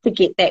use to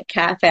get that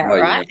calf out,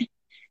 right?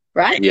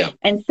 Right? Yeah.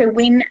 And so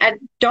when a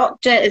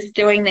doctor is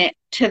doing that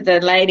to the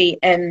lady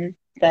in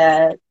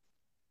the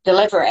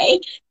delivery,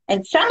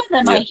 and some of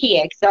them I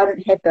hear, because I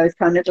don't have those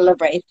kind of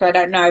deliveries, so I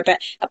don't know, but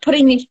are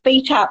putting their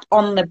feet up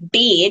on the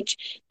bed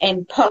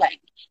and pulling.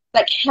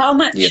 How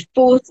much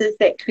force is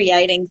that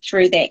creating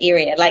through that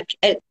area?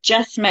 It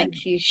just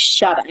makes you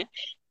shudder.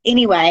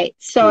 Anyway,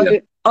 so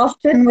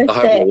often with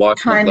that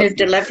kind of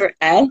delivery...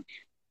 I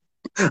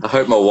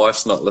hope my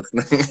wife's not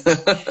listening.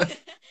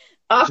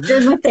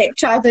 Often with that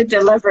type of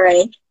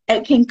delivery,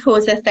 it can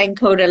cause a thing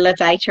called a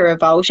levator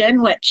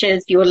avulsion, which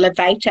is your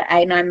levator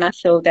ani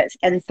muscle that's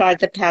inside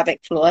the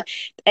pelvic floor.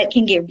 It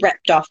can get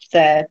ripped off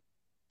the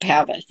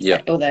pelvis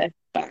or the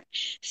bone.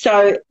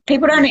 So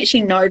people don't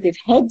actually know they've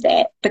had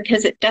that,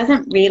 because it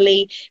doesn't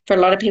really, for a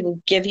lot of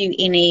people, give you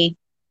any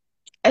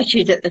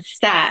issues at the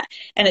start,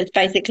 and it's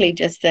basically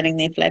just sitting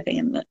there flapping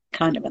in the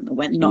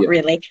wind, not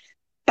really.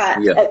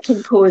 But it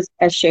can cause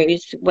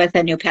issues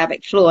within your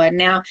pelvic floor.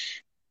 Now,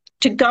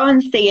 to go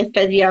and see a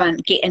physio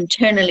and get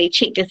internally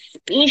checked,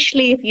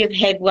 especially if you've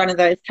had one of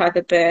those type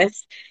of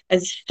births,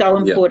 is so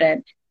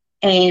important.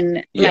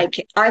 And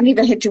I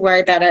never had to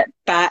worry about it,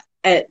 but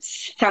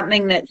it's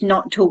something that's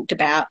not talked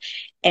about.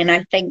 And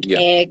I think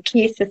our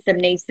care system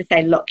needs to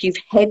say, look, you've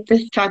had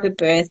this type of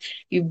birth,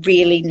 you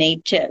really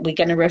need to, we're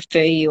going to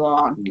refer you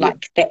on.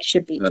 That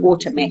should be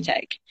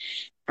automatic.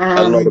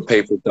 A lot of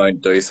people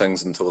don't do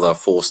things until they're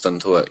forced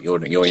into it. You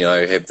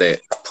have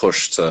that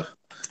push to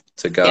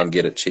go and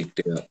get it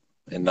checked out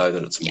and know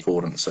that it's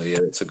important. So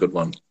it's a good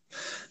one.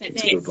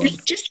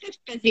 Just with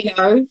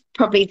physio,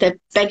 probably the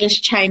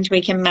biggest change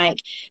we can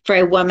make for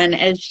a woman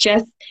is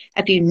just,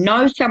 if you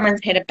know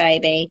someone's had a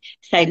baby,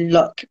 say,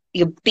 look,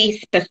 your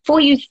best, before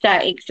you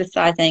start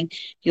exercising,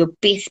 your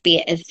best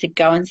bet is to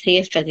go and see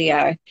a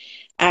physio.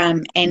 I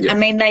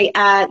mean,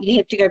 you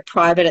have to go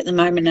private at the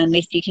moment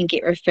unless you can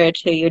get referred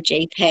to your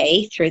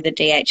GP through the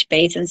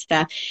DHBs and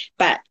stuff.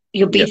 But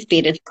your best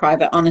bet is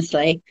private,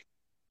 honestly.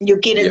 You'll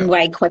get in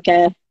way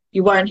quicker.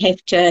 You won't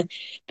have to,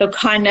 they'll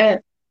kind of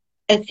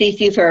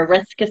assess you for a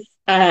risk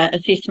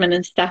assessment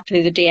and stuff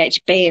through the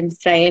DHB and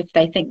say if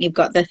they think you've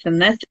got this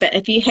and this. But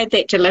if you had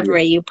that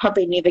delivery, you'll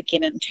probably never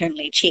get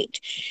internally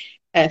checked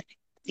if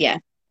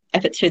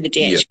it's through the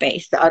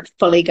DHB. So I'd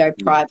fully go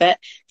private.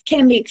 It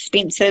can be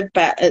expensive,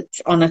 but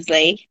it's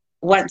honestly,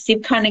 once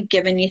you've kind of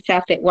given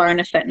yourself that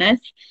warrant of fitness,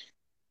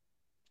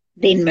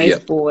 then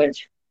move forward.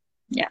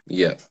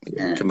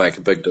 It can make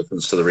a big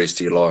difference to the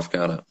rest of your life,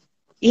 can't it?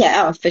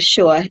 Yeah, oh, for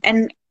sure.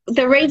 And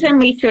the reason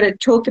we sort of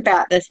talk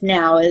about this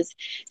now is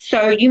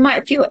so you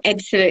might feel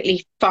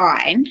absolutely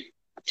fine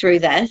through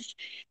this,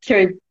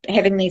 through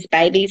having these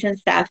babies and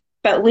stuff.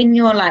 But when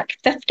you're like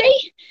 50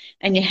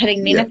 and you're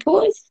hitting Yeah.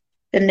 menopause,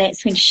 then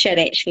that's when shit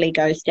actually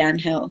goes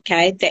downhill,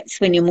 okay? That's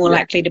when you're more Yeah.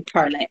 likely to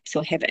prolapse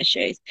or have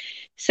issues.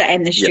 So,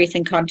 and the Yeah. stress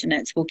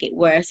incontinence will get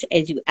worse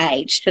as you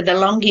age. So the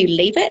longer you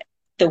leave it,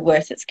 the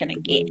worse it's going to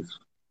get.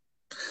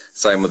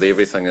 Same with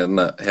everything, isn't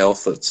it?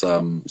 Health, it's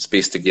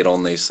best to get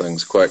on these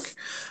things quick.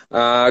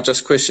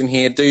 Just a question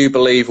here. Do you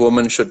believe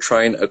women should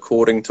train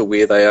according to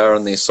where they are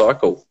in their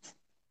cycle?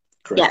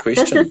 Great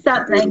question. This is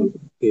something...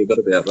 A bit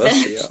about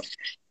this, yeah.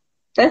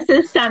 This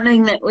is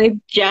something that we've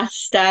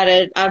just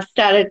started. I've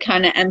started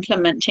kind of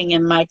implementing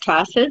in my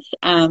classes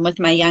with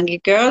my younger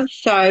girls.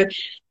 So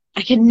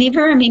I can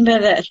never remember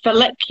the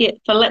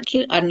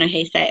follicular, I don't know how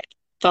you say it,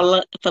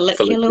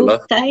 follicular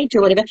stage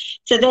or whatever.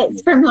 So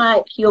that's from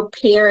like your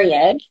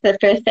period, the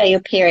first day of your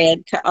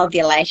period, to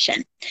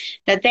ovulation.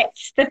 Now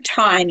that's the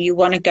time you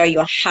want to go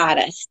your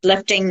hardest,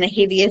 lifting the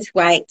heaviest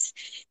weights,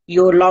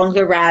 your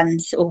longer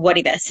runs or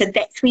whatever. So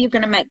that's where you're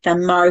going to make the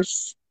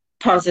most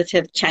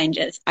positive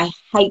changes. I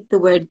hate the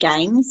word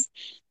gains,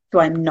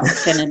 so I'm not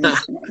going to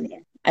mention it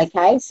there.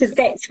 Okay, so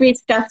that's where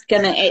stuff's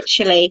going to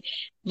actually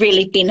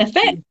really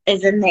benefit,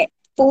 is in that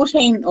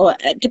 14, or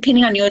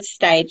depending on your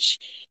stage,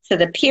 so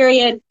the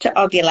period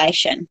to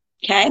ovulation,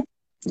 okay?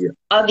 Yeah.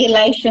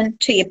 Ovulation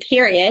to your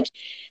period,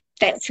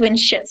 that's when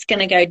shit's going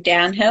to go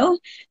downhill.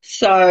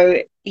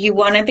 So you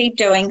want to be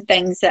doing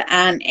things that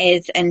aren't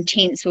as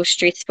intense or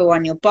stressful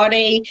on your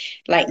body,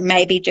 like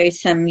maybe do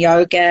some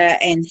yoga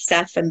and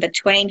stuff in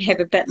between,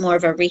 have a bit more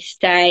of a rest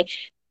day,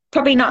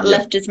 probably not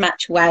lift as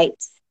much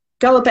weights,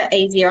 go a bit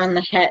easier on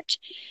the hit.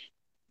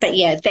 But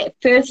yeah, that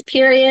first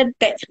period,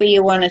 that's where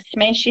you want to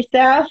smash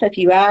yourself if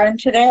you are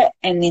into that.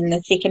 And then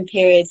the second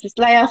period, just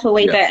lay off a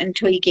wee bit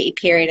until you get your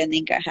period and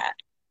then go hard.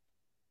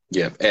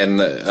 Yeah, and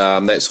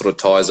that sort of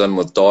ties in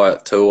with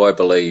diet too, I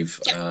believe.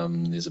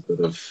 There's a bit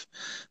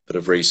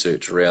of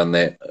research around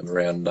that,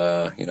 around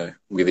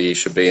whether you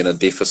should be in a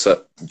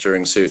deficit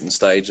during certain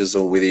stages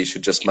or whether you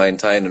should just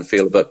maintain and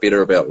feel a bit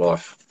better about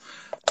life.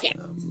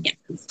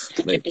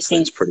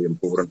 That's pretty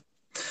important.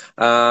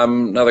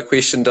 Another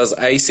question, does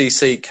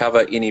ACC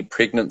cover any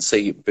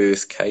pregnancy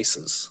birth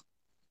cases?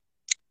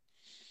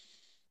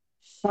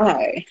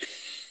 So,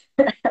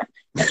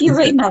 if you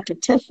read my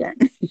petition,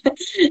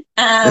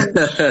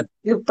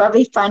 you'll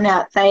probably find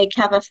out they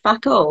cover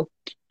fuck all.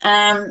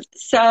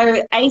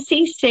 So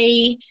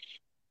ACC,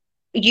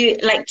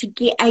 to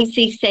get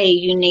ACC,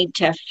 you need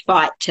to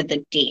fight to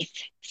the death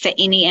for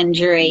any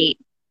injury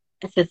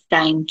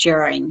sustained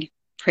during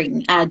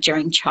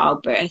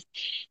childbirth.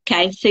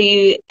 Okay, so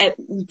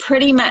it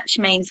pretty much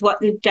means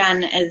what they've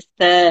done is,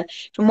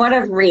 from what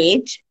I've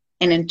read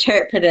and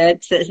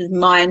interpreted, so this is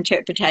my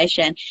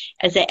interpretation,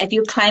 is that if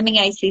you're claiming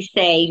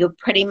ACC, you're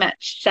pretty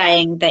much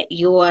saying that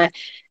your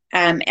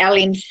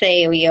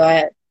LMC or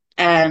your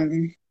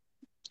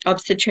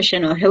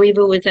obstetrician or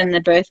whoever was in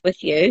the birth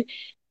with you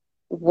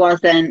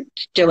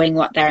wasn't doing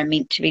what they were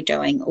meant to be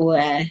doing,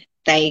 or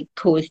they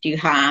caused you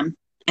harm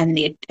in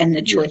the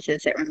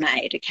choices that were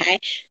made. Okay,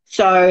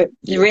 so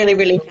it's really,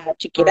 really hard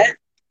to get it.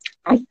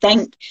 I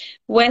think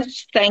with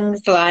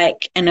things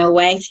like an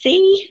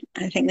OAC,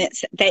 I think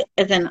that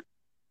is an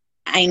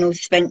anal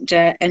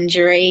sphincter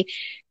injury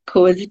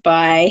caused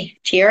by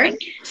tearing.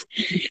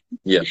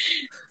 Yeah.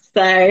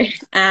 So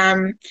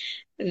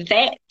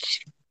that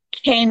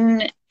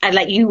can,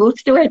 you will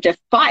still have to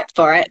fight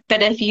for it,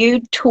 but if you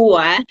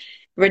tore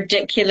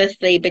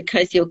ridiculously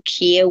because your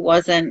care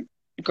wasn't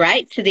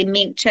great, so they're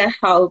meant to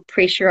hold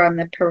pressure on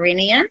the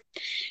perineum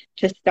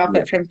to stop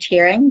it from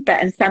tearing,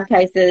 but in some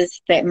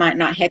cases that might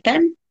not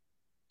happen.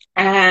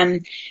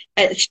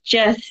 It's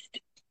just,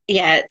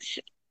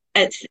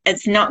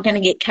 it's not going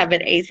to get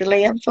covered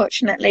easily,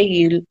 unfortunately.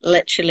 You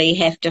literally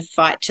have to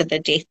fight to the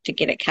death to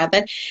get it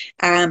covered.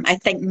 I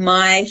think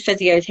my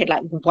physio's had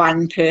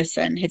one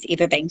person has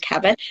ever been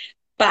covered,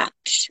 but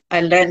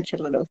I learned a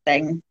little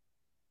thing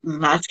in the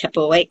last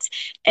couple of weeks.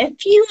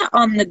 If you are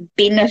on the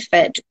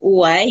benefit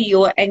or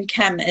your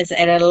income is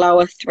at a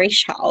lower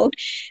threshold,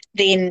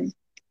 then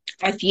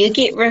if you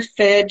get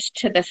referred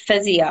to the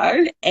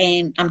physio,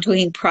 and I'm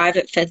talking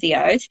private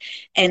physios,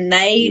 and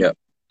they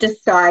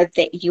decide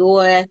that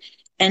your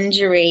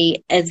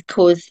injury has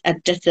caused a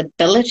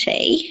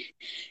disability,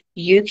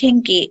 you can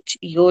get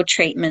your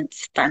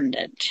treatments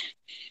funded.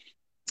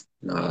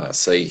 I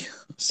see.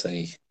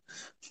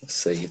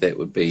 That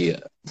would be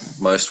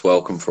most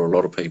welcome for a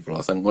lot of people,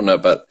 I think, wouldn't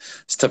it? But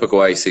it's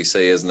typical ACC,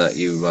 isn't it?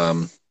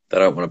 They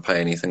don't want to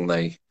pay anything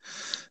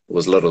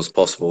as little as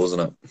possible, isn't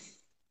it?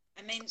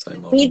 The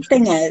weird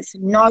thing is,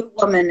 no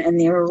woman in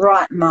their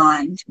right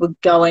mind would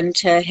go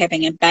into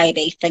having a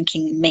baby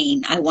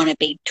thinking, I want to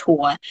be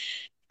tore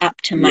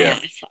up to my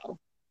asshole.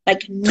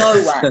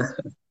 No one.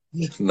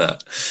 No.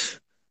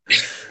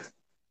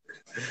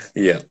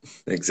 Yeah,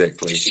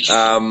 exactly.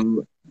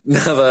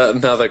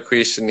 Another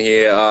question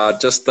here.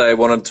 Just they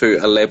wanted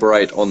to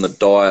elaborate on the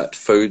diet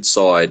food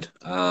side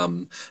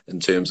in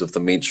terms of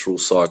the menstrual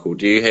cycle.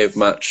 Do you have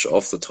much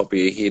off the top of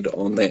your head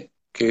on that,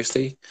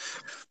 Kirsty?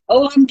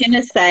 All I'm going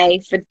to say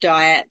for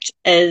diet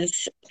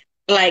is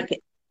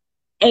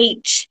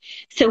eat,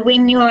 so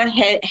when you're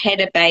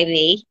had a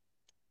baby,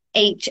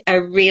 eat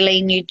a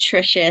really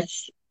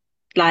nutritious,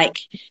 like,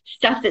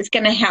 stuff that's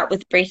going to help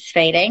with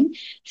breastfeeding.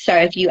 So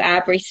if you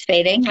are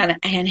breastfeeding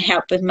and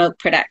help with milk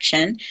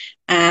production,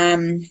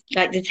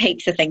 like, there's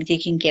heaps of things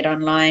you can get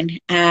online.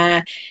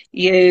 When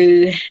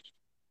you're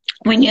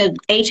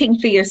eating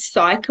for your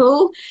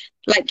cycle,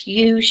 like,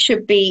 you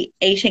should be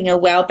eating a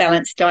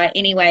well-balanced diet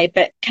anyway,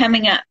 but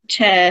coming up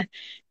to,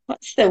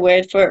 what's the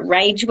word for it,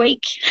 rage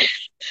week,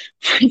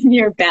 when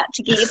you're about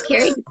to get your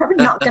period, you're probably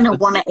not going to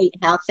want to eat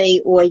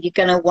healthy, or you're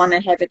going to want to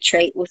have a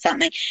treat or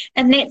something.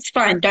 And that's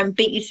fine. Don't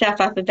beat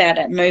yourself up about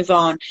it. Move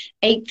on.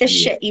 Eat the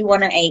shit you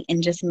want to eat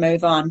and just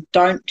move on.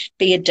 Don't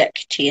be a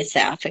dick to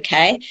yourself,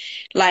 okay?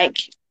 Like,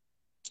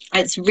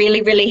 it's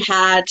really, really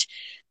hard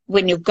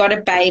when you've got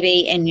a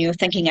baby and you're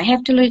thinking, I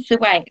have to lose the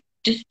weight.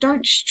 Just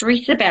don't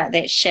stress about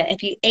that shit.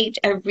 If you eat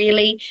a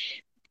really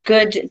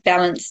good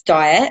balanced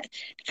diet,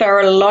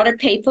 for a lot of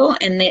people,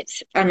 and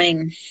that's, I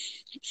mean,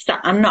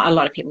 I'm not a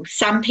lot of people,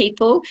 some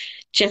people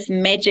just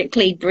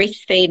magically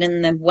breastfeed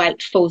and the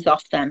weight falls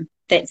off them.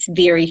 That's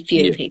very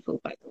few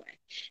people, by the way.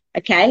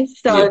 Okay,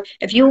 so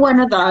if you're one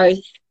of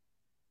those,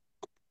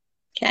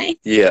 okay,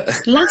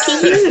 lucky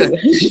you.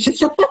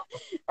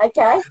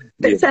 Okay,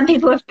 but some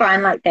people are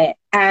fine like that.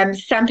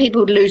 Some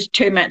people lose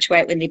too much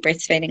weight when they're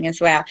breastfeeding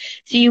as well.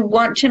 So you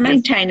want to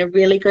maintain a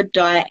really good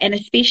diet, and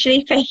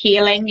especially for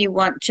healing, you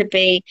want to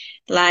be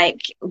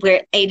like,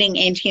 we're eating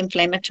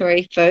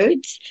anti-inflammatory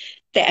foods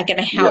that are going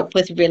to help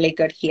with really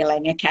good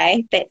healing,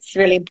 okay? That's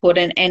really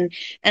important. And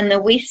in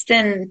the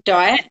Western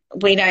diet,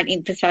 we don't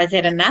emphasize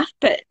that enough,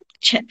 but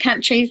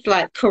countries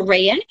like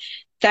Korea,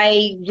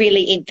 they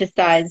really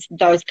emphasize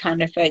those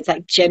kind of foods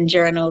like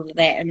ginger and all of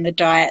that in the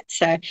diet.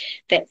 So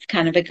that's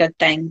kind of a good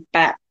thing.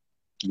 But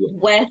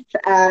with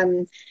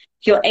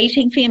you're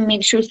eating for your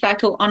menstrual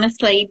cycle,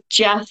 honestly,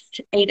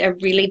 just eat a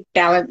really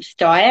balanced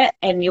diet,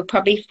 and you'll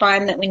probably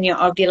find that when you're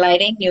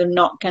ovulating, you're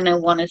not going to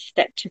want to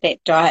stick to that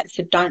diet.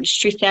 So don't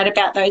stress out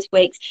about those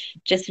weeks.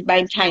 Just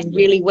maintain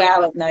really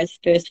well in those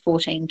first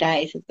 14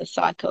 days of the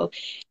cycle,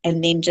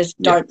 and then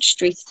just don't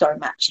stress so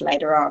much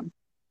later on.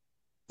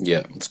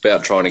 Yeah, it's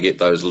about trying to get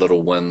those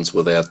little wins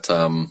without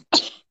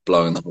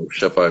blowing the whole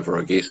ship over,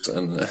 I guess,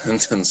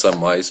 in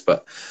some ways.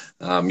 But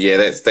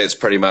that's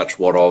pretty much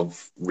what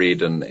I've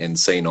read and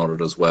seen on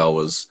it as well,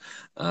 is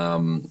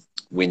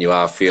when you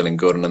are feeling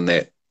good and in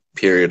that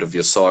period of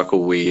your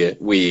cycle where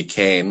you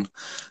can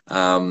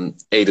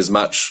eat as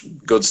much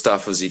good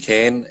stuff as you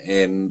can,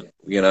 and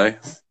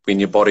when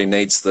your body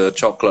needs the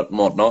chocolate and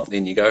whatnot,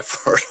 then you go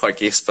for it, I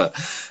guess. But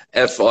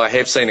if I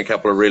have seen a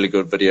couple of really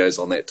good videos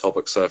on that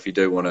topic, so if you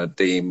do want to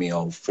DM me,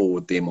 I'll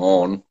forward them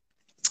on.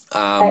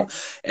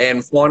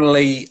 And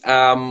finally,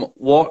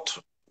 what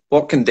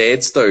can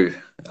dads do?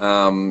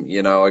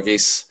 I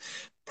guess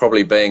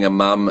probably being a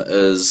mum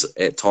is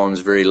at times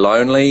very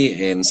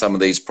lonely, and some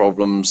of these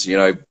problems,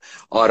 I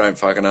don't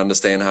fucking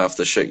understand half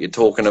the shit you're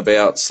talking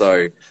about.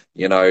 So,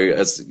 you're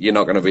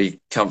not going to be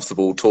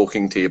comfortable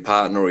talking to your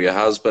partner or your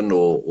husband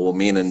or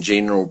men in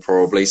general,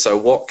 probably. So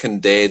what can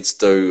dads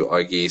do,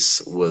 I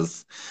guess,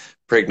 with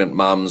pregnant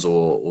mums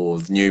or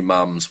new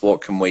mums?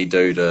 What can we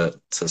do to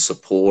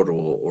support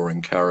or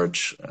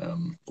encourage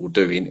or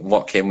do?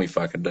 What can we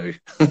fucking do?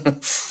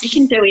 You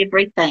can do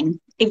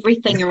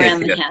everything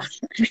around the house.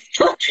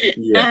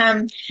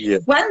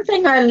 One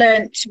thing I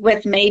learned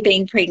with me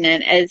being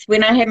pregnant is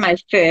when I had my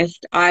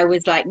first, I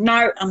was like,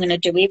 no, I'm going to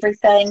do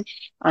everything.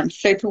 I'm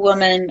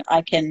superwoman.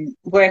 I can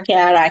work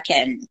out. I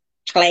can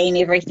clean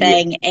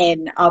everything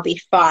and I'll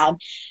be fine.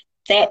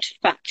 That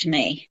fucked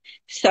me.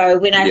 So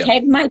when I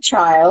had my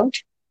child,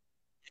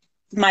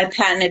 my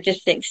partner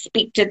just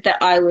expected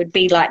that I would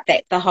be like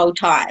that the whole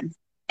time.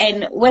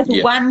 And with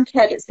one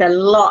kid, it's a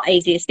lot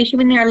easier, especially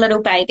when they're a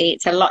little baby.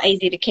 It's a lot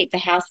easier to keep the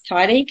house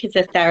tidy because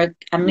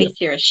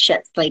unless you're a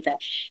shit sleeper.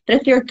 But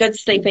if you're a good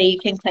sleeper, you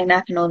can clean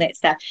up and all that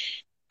stuff.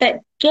 But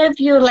give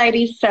your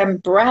ladies some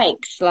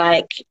breaks.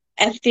 Like,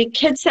 if their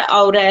kids are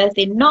older,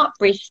 they're not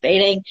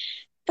breastfeeding,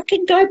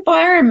 fucking go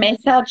buy her a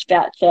massage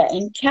voucher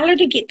and tell her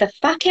to get the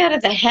fuck out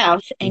of the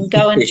house and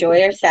go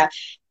enjoy herself.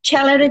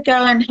 Tell her to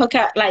go and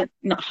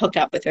not hook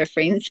up with her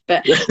friends,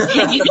 but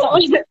hang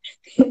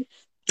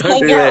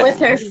out with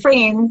her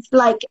friends,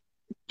 like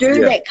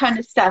do that kind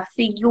of stuff.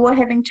 So you're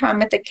having time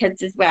with the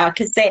kids as well,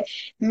 because that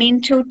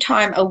mental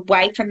time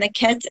away from the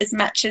kids, as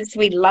much as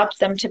we love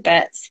them to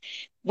bits,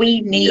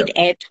 we need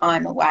our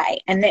time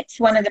away. And that's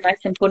one of the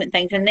most important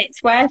things. And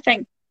that's why I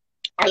think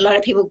a lot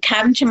of people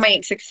come to my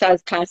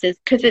exercise classes,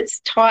 because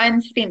it's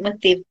time spent with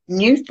their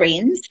new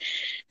friends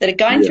that are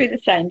going through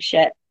the same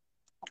shit.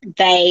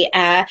 They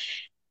are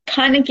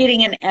kind of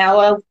getting an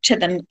hour to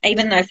them,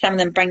 even though some of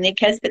them bring their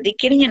kids, but they're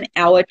getting an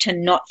hour to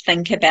not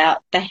think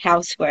about the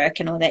housework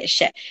and all that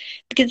shit,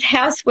 because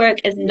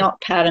housework is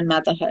not part of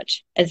motherhood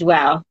as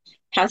well.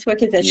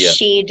 Housework is a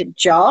shared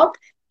job.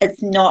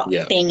 It's not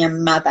being a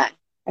mother,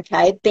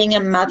 okay? Being a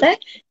mother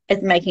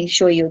is making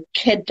sure your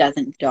kid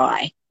doesn't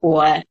die,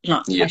 or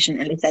not, I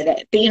shouldn't really say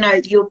that,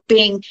 but you're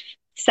being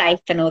safe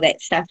and all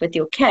that stuff with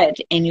your kid,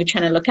 and you're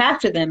trying to look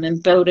after them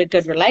and build a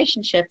good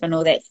relationship and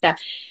all that stuff.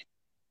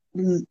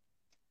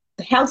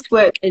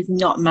 Housework is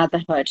not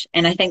motherhood,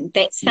 and I think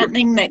that's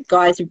something that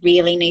guys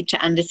really need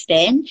to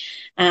understand.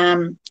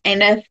 And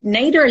if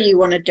neither of you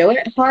want to do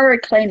it, hire a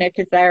cleaner,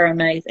 because they're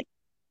amazing.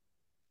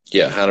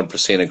 Yeah,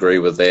 100% agree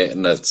with that.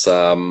 And it's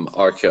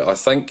I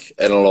think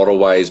in a lot of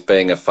ways,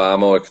 being a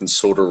farmer, I can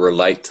sort of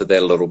relate to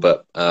that a little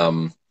bit.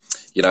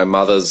 You know,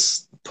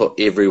 mothers put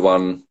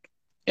everyone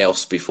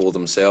else before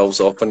themselves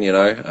often, you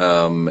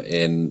know,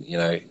 and, you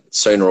know,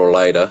 sooner or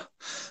later,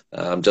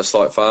 just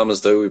like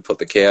farmers do, we put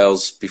the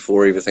cows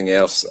before everything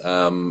else.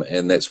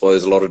 And that's why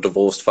there's a lot of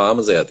divorced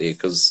farmers out there,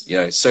 because, you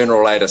know, sooner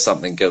or later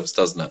something gives,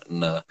 doesn't it?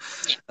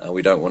 And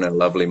we don't want our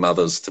lovely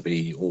mothers to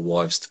be, or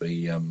wives to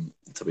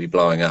be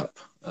blowing up.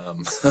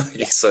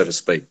 So to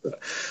speak, but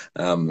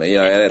you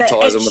know, and it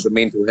ties in with the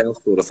mental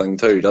health sort of thing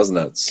too, doesn't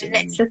it? And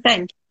that's the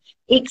thing.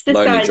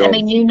 Exercise, I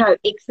mean, you know,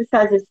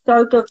 exercise is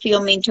so good for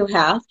your mental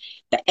health,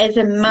 but as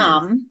a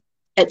mum,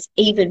 it's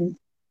even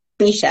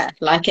better.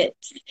 Like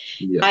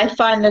I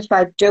find if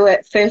I do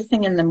it first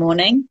thing in the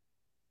morning,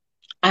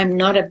 I'm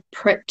not a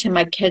prick to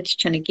my kids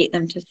trying to get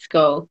them to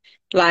school.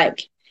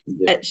 Like,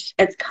 it's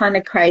kind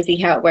of crazy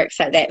how it works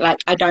like that.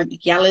 Like, I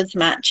don't yell as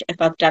much if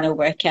I've done a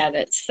workout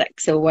at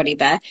 6 or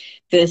whatever,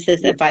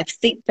 versus if I've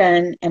stepped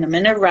in and I'm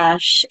in a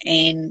rush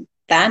and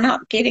they're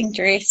not getting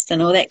dressed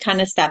and all that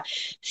kind of stuff.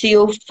 So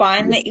you'll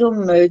find that your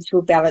moods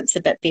will balance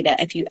a bit better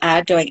if you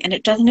are doing, and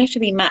it doesn't have to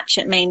be much.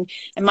 It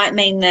might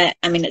mean that,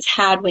 I mean, it's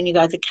hard when you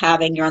guys are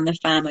carving, you're on the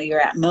farm or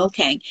you're out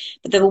milking,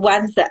 but the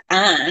ones that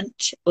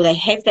aren't, or they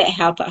have that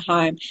help at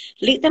home,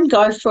 let them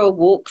go for a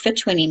walk for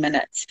 20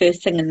 minutes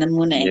first thing in the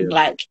morning,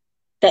 like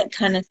that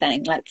kind of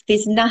thing. Like,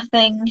 there's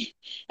nothing,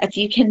 if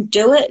you can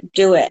do it,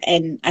 do it.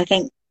 And I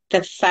think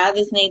the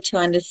fathers need to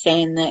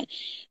understand that,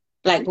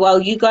 like, while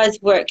you guys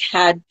work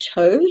hard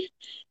too,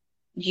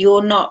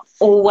 you're not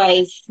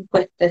always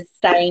with the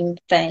same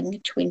thing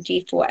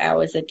 24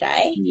 hours a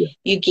day.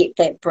 You get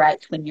that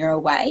break when you're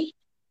away,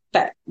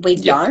 but we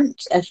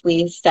don't if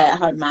we're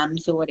stay-at-home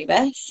mums or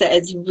whatever. So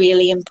it's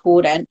really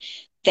important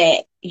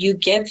that you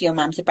give your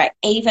mums a break.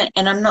 Even,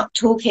 and I'm not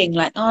talking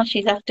like, oh,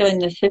 she's off doing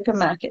the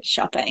supermarket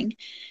shopping.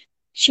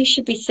 She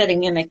should be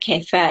sitting in a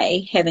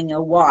cafe having a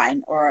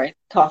wine or a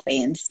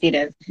coffee instead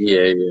of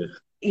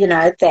you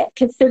know, that,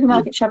 because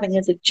supermarket shopping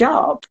is a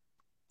job.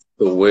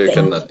 The work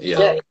and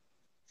the,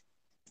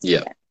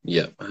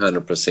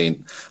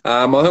 100%.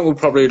 I think we'll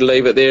probably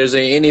leave it there. Is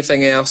there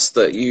anything else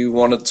that you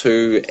wanted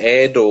to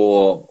add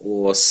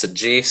or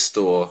suggest,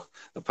 or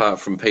apart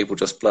from people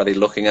just bloody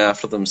looking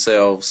after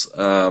themselves?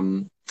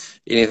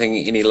 Anything,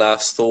 any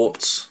last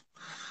thoughts?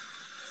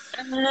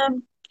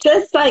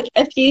 Just like,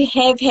 if you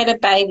have had a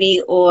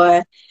baby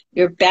or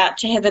you're about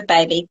to have a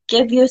baby,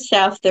 give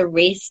yourself the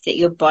rest that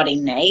your body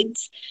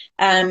needs.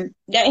 You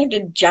don't have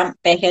to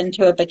jump back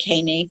into a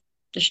bikini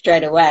just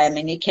straight away. I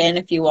mean, you can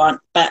if you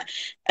want, but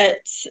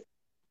it's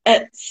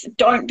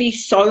don't be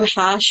so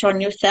harsh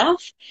on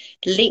yourself.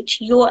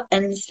 Let your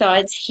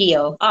insides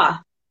heal.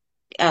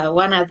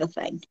 One other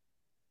thing,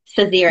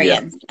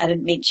 cesareans. I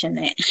didn't mention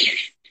that.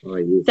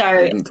 So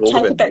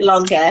take a bit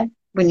longer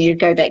when you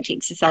go back to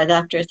exercise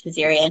after a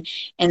cesarean.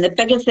 And the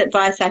biggest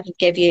advice I could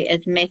give you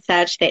is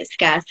massage that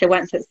scar. So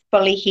once it's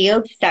fully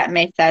healed, start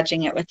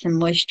massaging it with some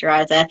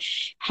moisturizer.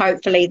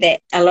 Hopefully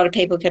that, a lot of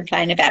people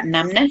complain about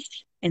numbness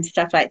and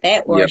stuff like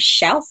that, or a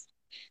shelf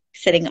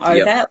sitting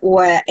over,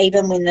 or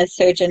even when the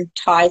surgeon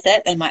ties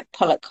it, they might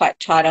pull it quite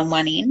tight on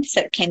one end.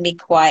 So it can be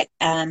quite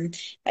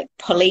like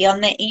pulley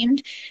on the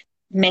end.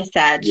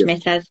 Massage.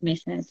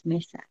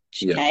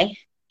 Okay?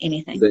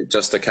 Anything. Is it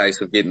just a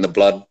case of getting the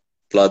blood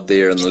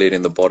there and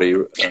letting the body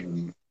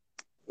do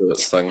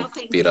its thing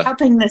better?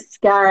 Helping the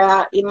scar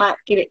out. You might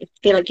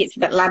feel it gets a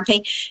bit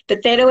lumpy,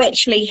 but that'll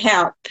actually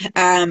help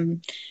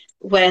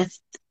with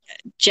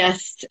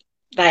just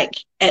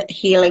like it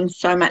healing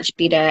so much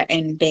better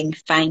and being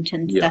faint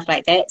and stuff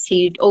like that. So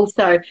you'd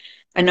also,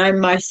 I know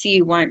most of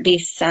you won't be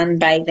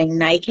sunbathing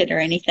naked or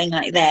anything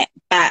like that,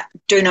 but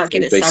do not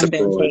get it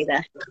sunburned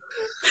either.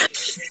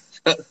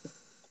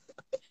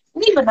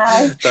 Never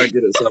know. Don't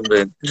get it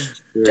sunburned.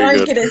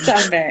 Get it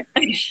sunburned.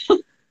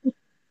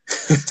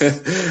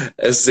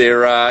 Is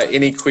there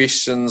any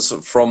questions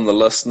from the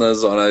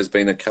listeners? I know there's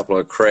been a couple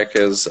of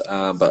crackers,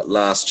 but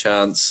last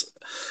chance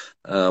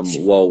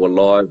while we're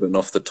live and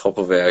off the top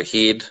of our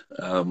head.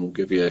 We'll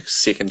give you a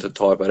second to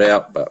type it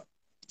out. But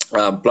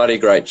bloody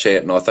great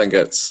chat, and I think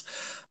it's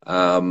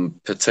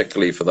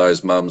particularly for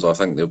those mums, I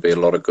think there'll be a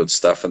lot of good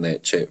stuff in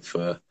that chat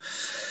for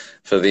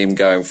them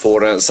going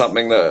forward, and it's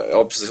something that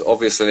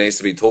obviously needs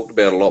to be talked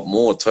about a lot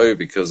more too,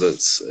 because it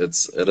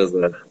is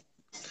a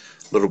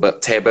little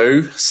bit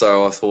taboo.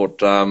 So I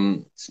thought,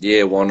 why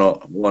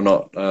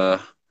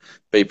not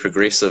be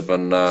progressive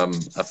and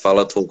a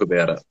fella talk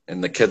about it.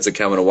 And the kids are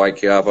coming to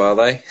wake you up, are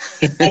they?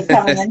 They're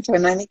coming into a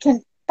moment.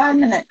 5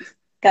 minutes.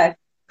 Go.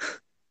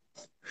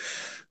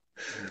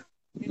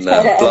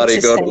 No, bloody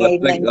good. I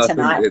think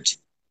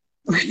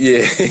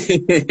Yeah,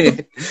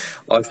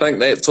 I think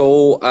that's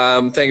all.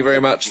 Thank you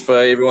very much for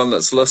everyone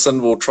that's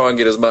listened. We'll try and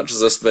get as much of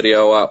this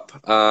video up.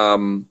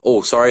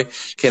 Oh, sorry.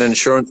 Can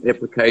insurance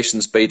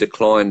applications be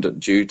declined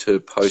due to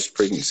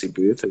post-pregnancy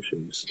birth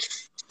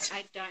issues?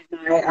 I don't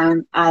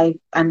know.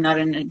 I'm not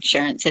an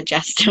insurance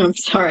adjuster. I'm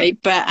sorry,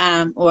 but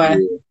or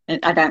Yeah.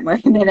 I don't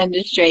work in that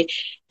industry.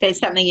 There's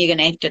something you're going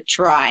to have to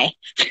try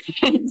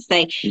and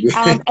see.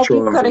 Yeah, If try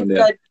you've and got a find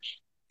out. good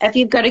if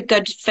you've got a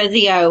good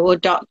physio or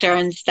doctor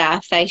and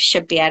stuff, they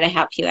should be able to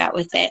help you out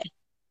with that.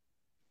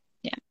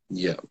 Yeah.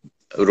 Yeah,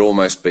 it would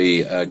almost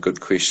be a good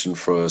question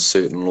for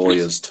certain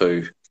lawyers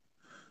too.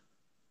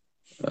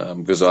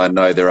 Because I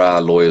know there are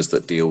lawyers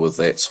that deal with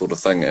that sort of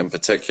thing in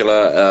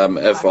particular.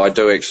 If I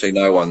do actually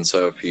know one,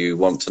 so if you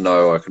want to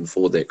know, I can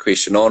forward that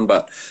question on.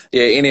 But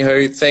yeah,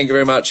 anywho, thank you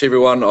very much,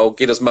 everyone. I'll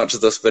get as much of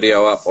this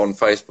video up on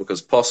Facebook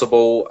as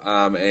possible.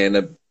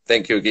 And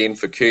thank you again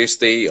for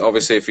Kirsty.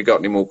 Obviously, if you've got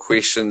any more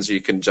questions, you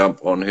can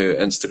jump on her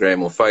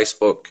Instagram or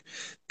Facebook,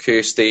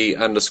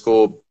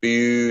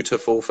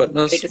 Kirsty_beautiful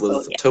fitness Beautiful.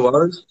 with Yeah. 2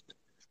 O's.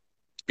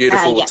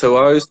 Beautiful with Yeah. 2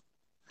 O's.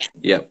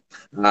 Yeah.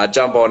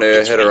 Jump on her,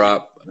 That's hit her right.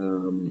 up,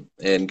 and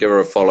give her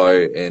a follow.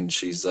 And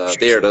she's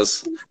there. It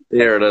is.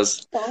 There it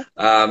is.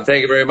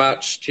 Thank you very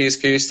much. Cheers,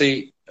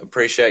 Kirsty.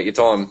 Appreciate your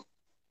time.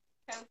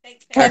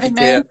 Thanks for having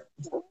me.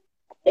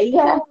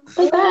 Yeah.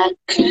 Bye bye.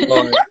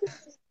 Bye.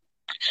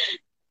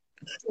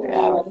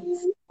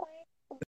 Bye.